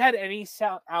 if he had any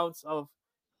ounce of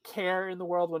care in the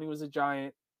world when he was a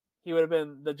Giant, he would have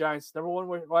been the Giants' number one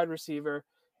wide receiver,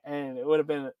 and it would have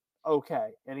been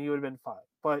okay, and he would have been fine.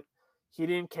 But he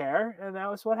didn't care, and that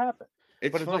was what happened.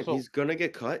 It's But it's fine. also- He's gonna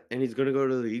get cut, and he's gonna go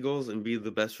to the Eagles and be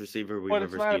the best receiver we've But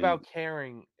ever it's not seen. about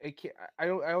caring. I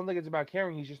don't think it's about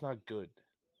caring. He's just not good.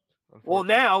 Well,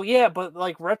 unfortunately. now, yeah, but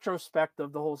like retrospect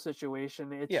of the whole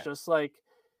situation, it's Yeah. just like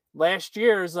last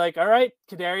year is like, all right,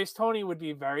 Kadarius Toney would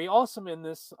be very awesome in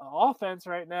this offense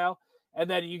right now, and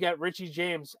then you get Richie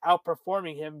James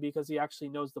outperforming him because he actually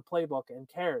knows the playbook and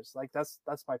cares. Like that's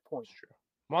my point. That's true.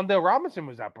 Mondale Robinson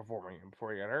was outperforming him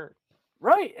before he got hurt.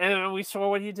 Right, and we saw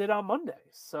what he did on Monday.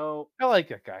 So I like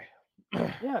that guy.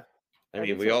 yeah, I I mean,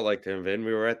 do we too. all liked him, Vin.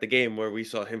 We were at the game where we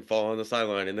saw him fall on the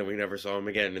sideline, and then we never saw him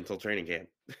again until training camp.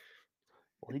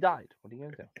 Well, he died. What are you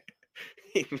gonna do?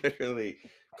 He literally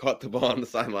caught the ball on the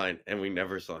sideline, and we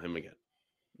never saw him again.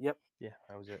 Yep. Yeah,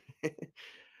 that was it.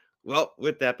 Well,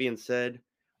 with that being said,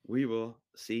 we will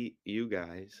see you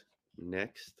guys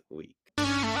next week.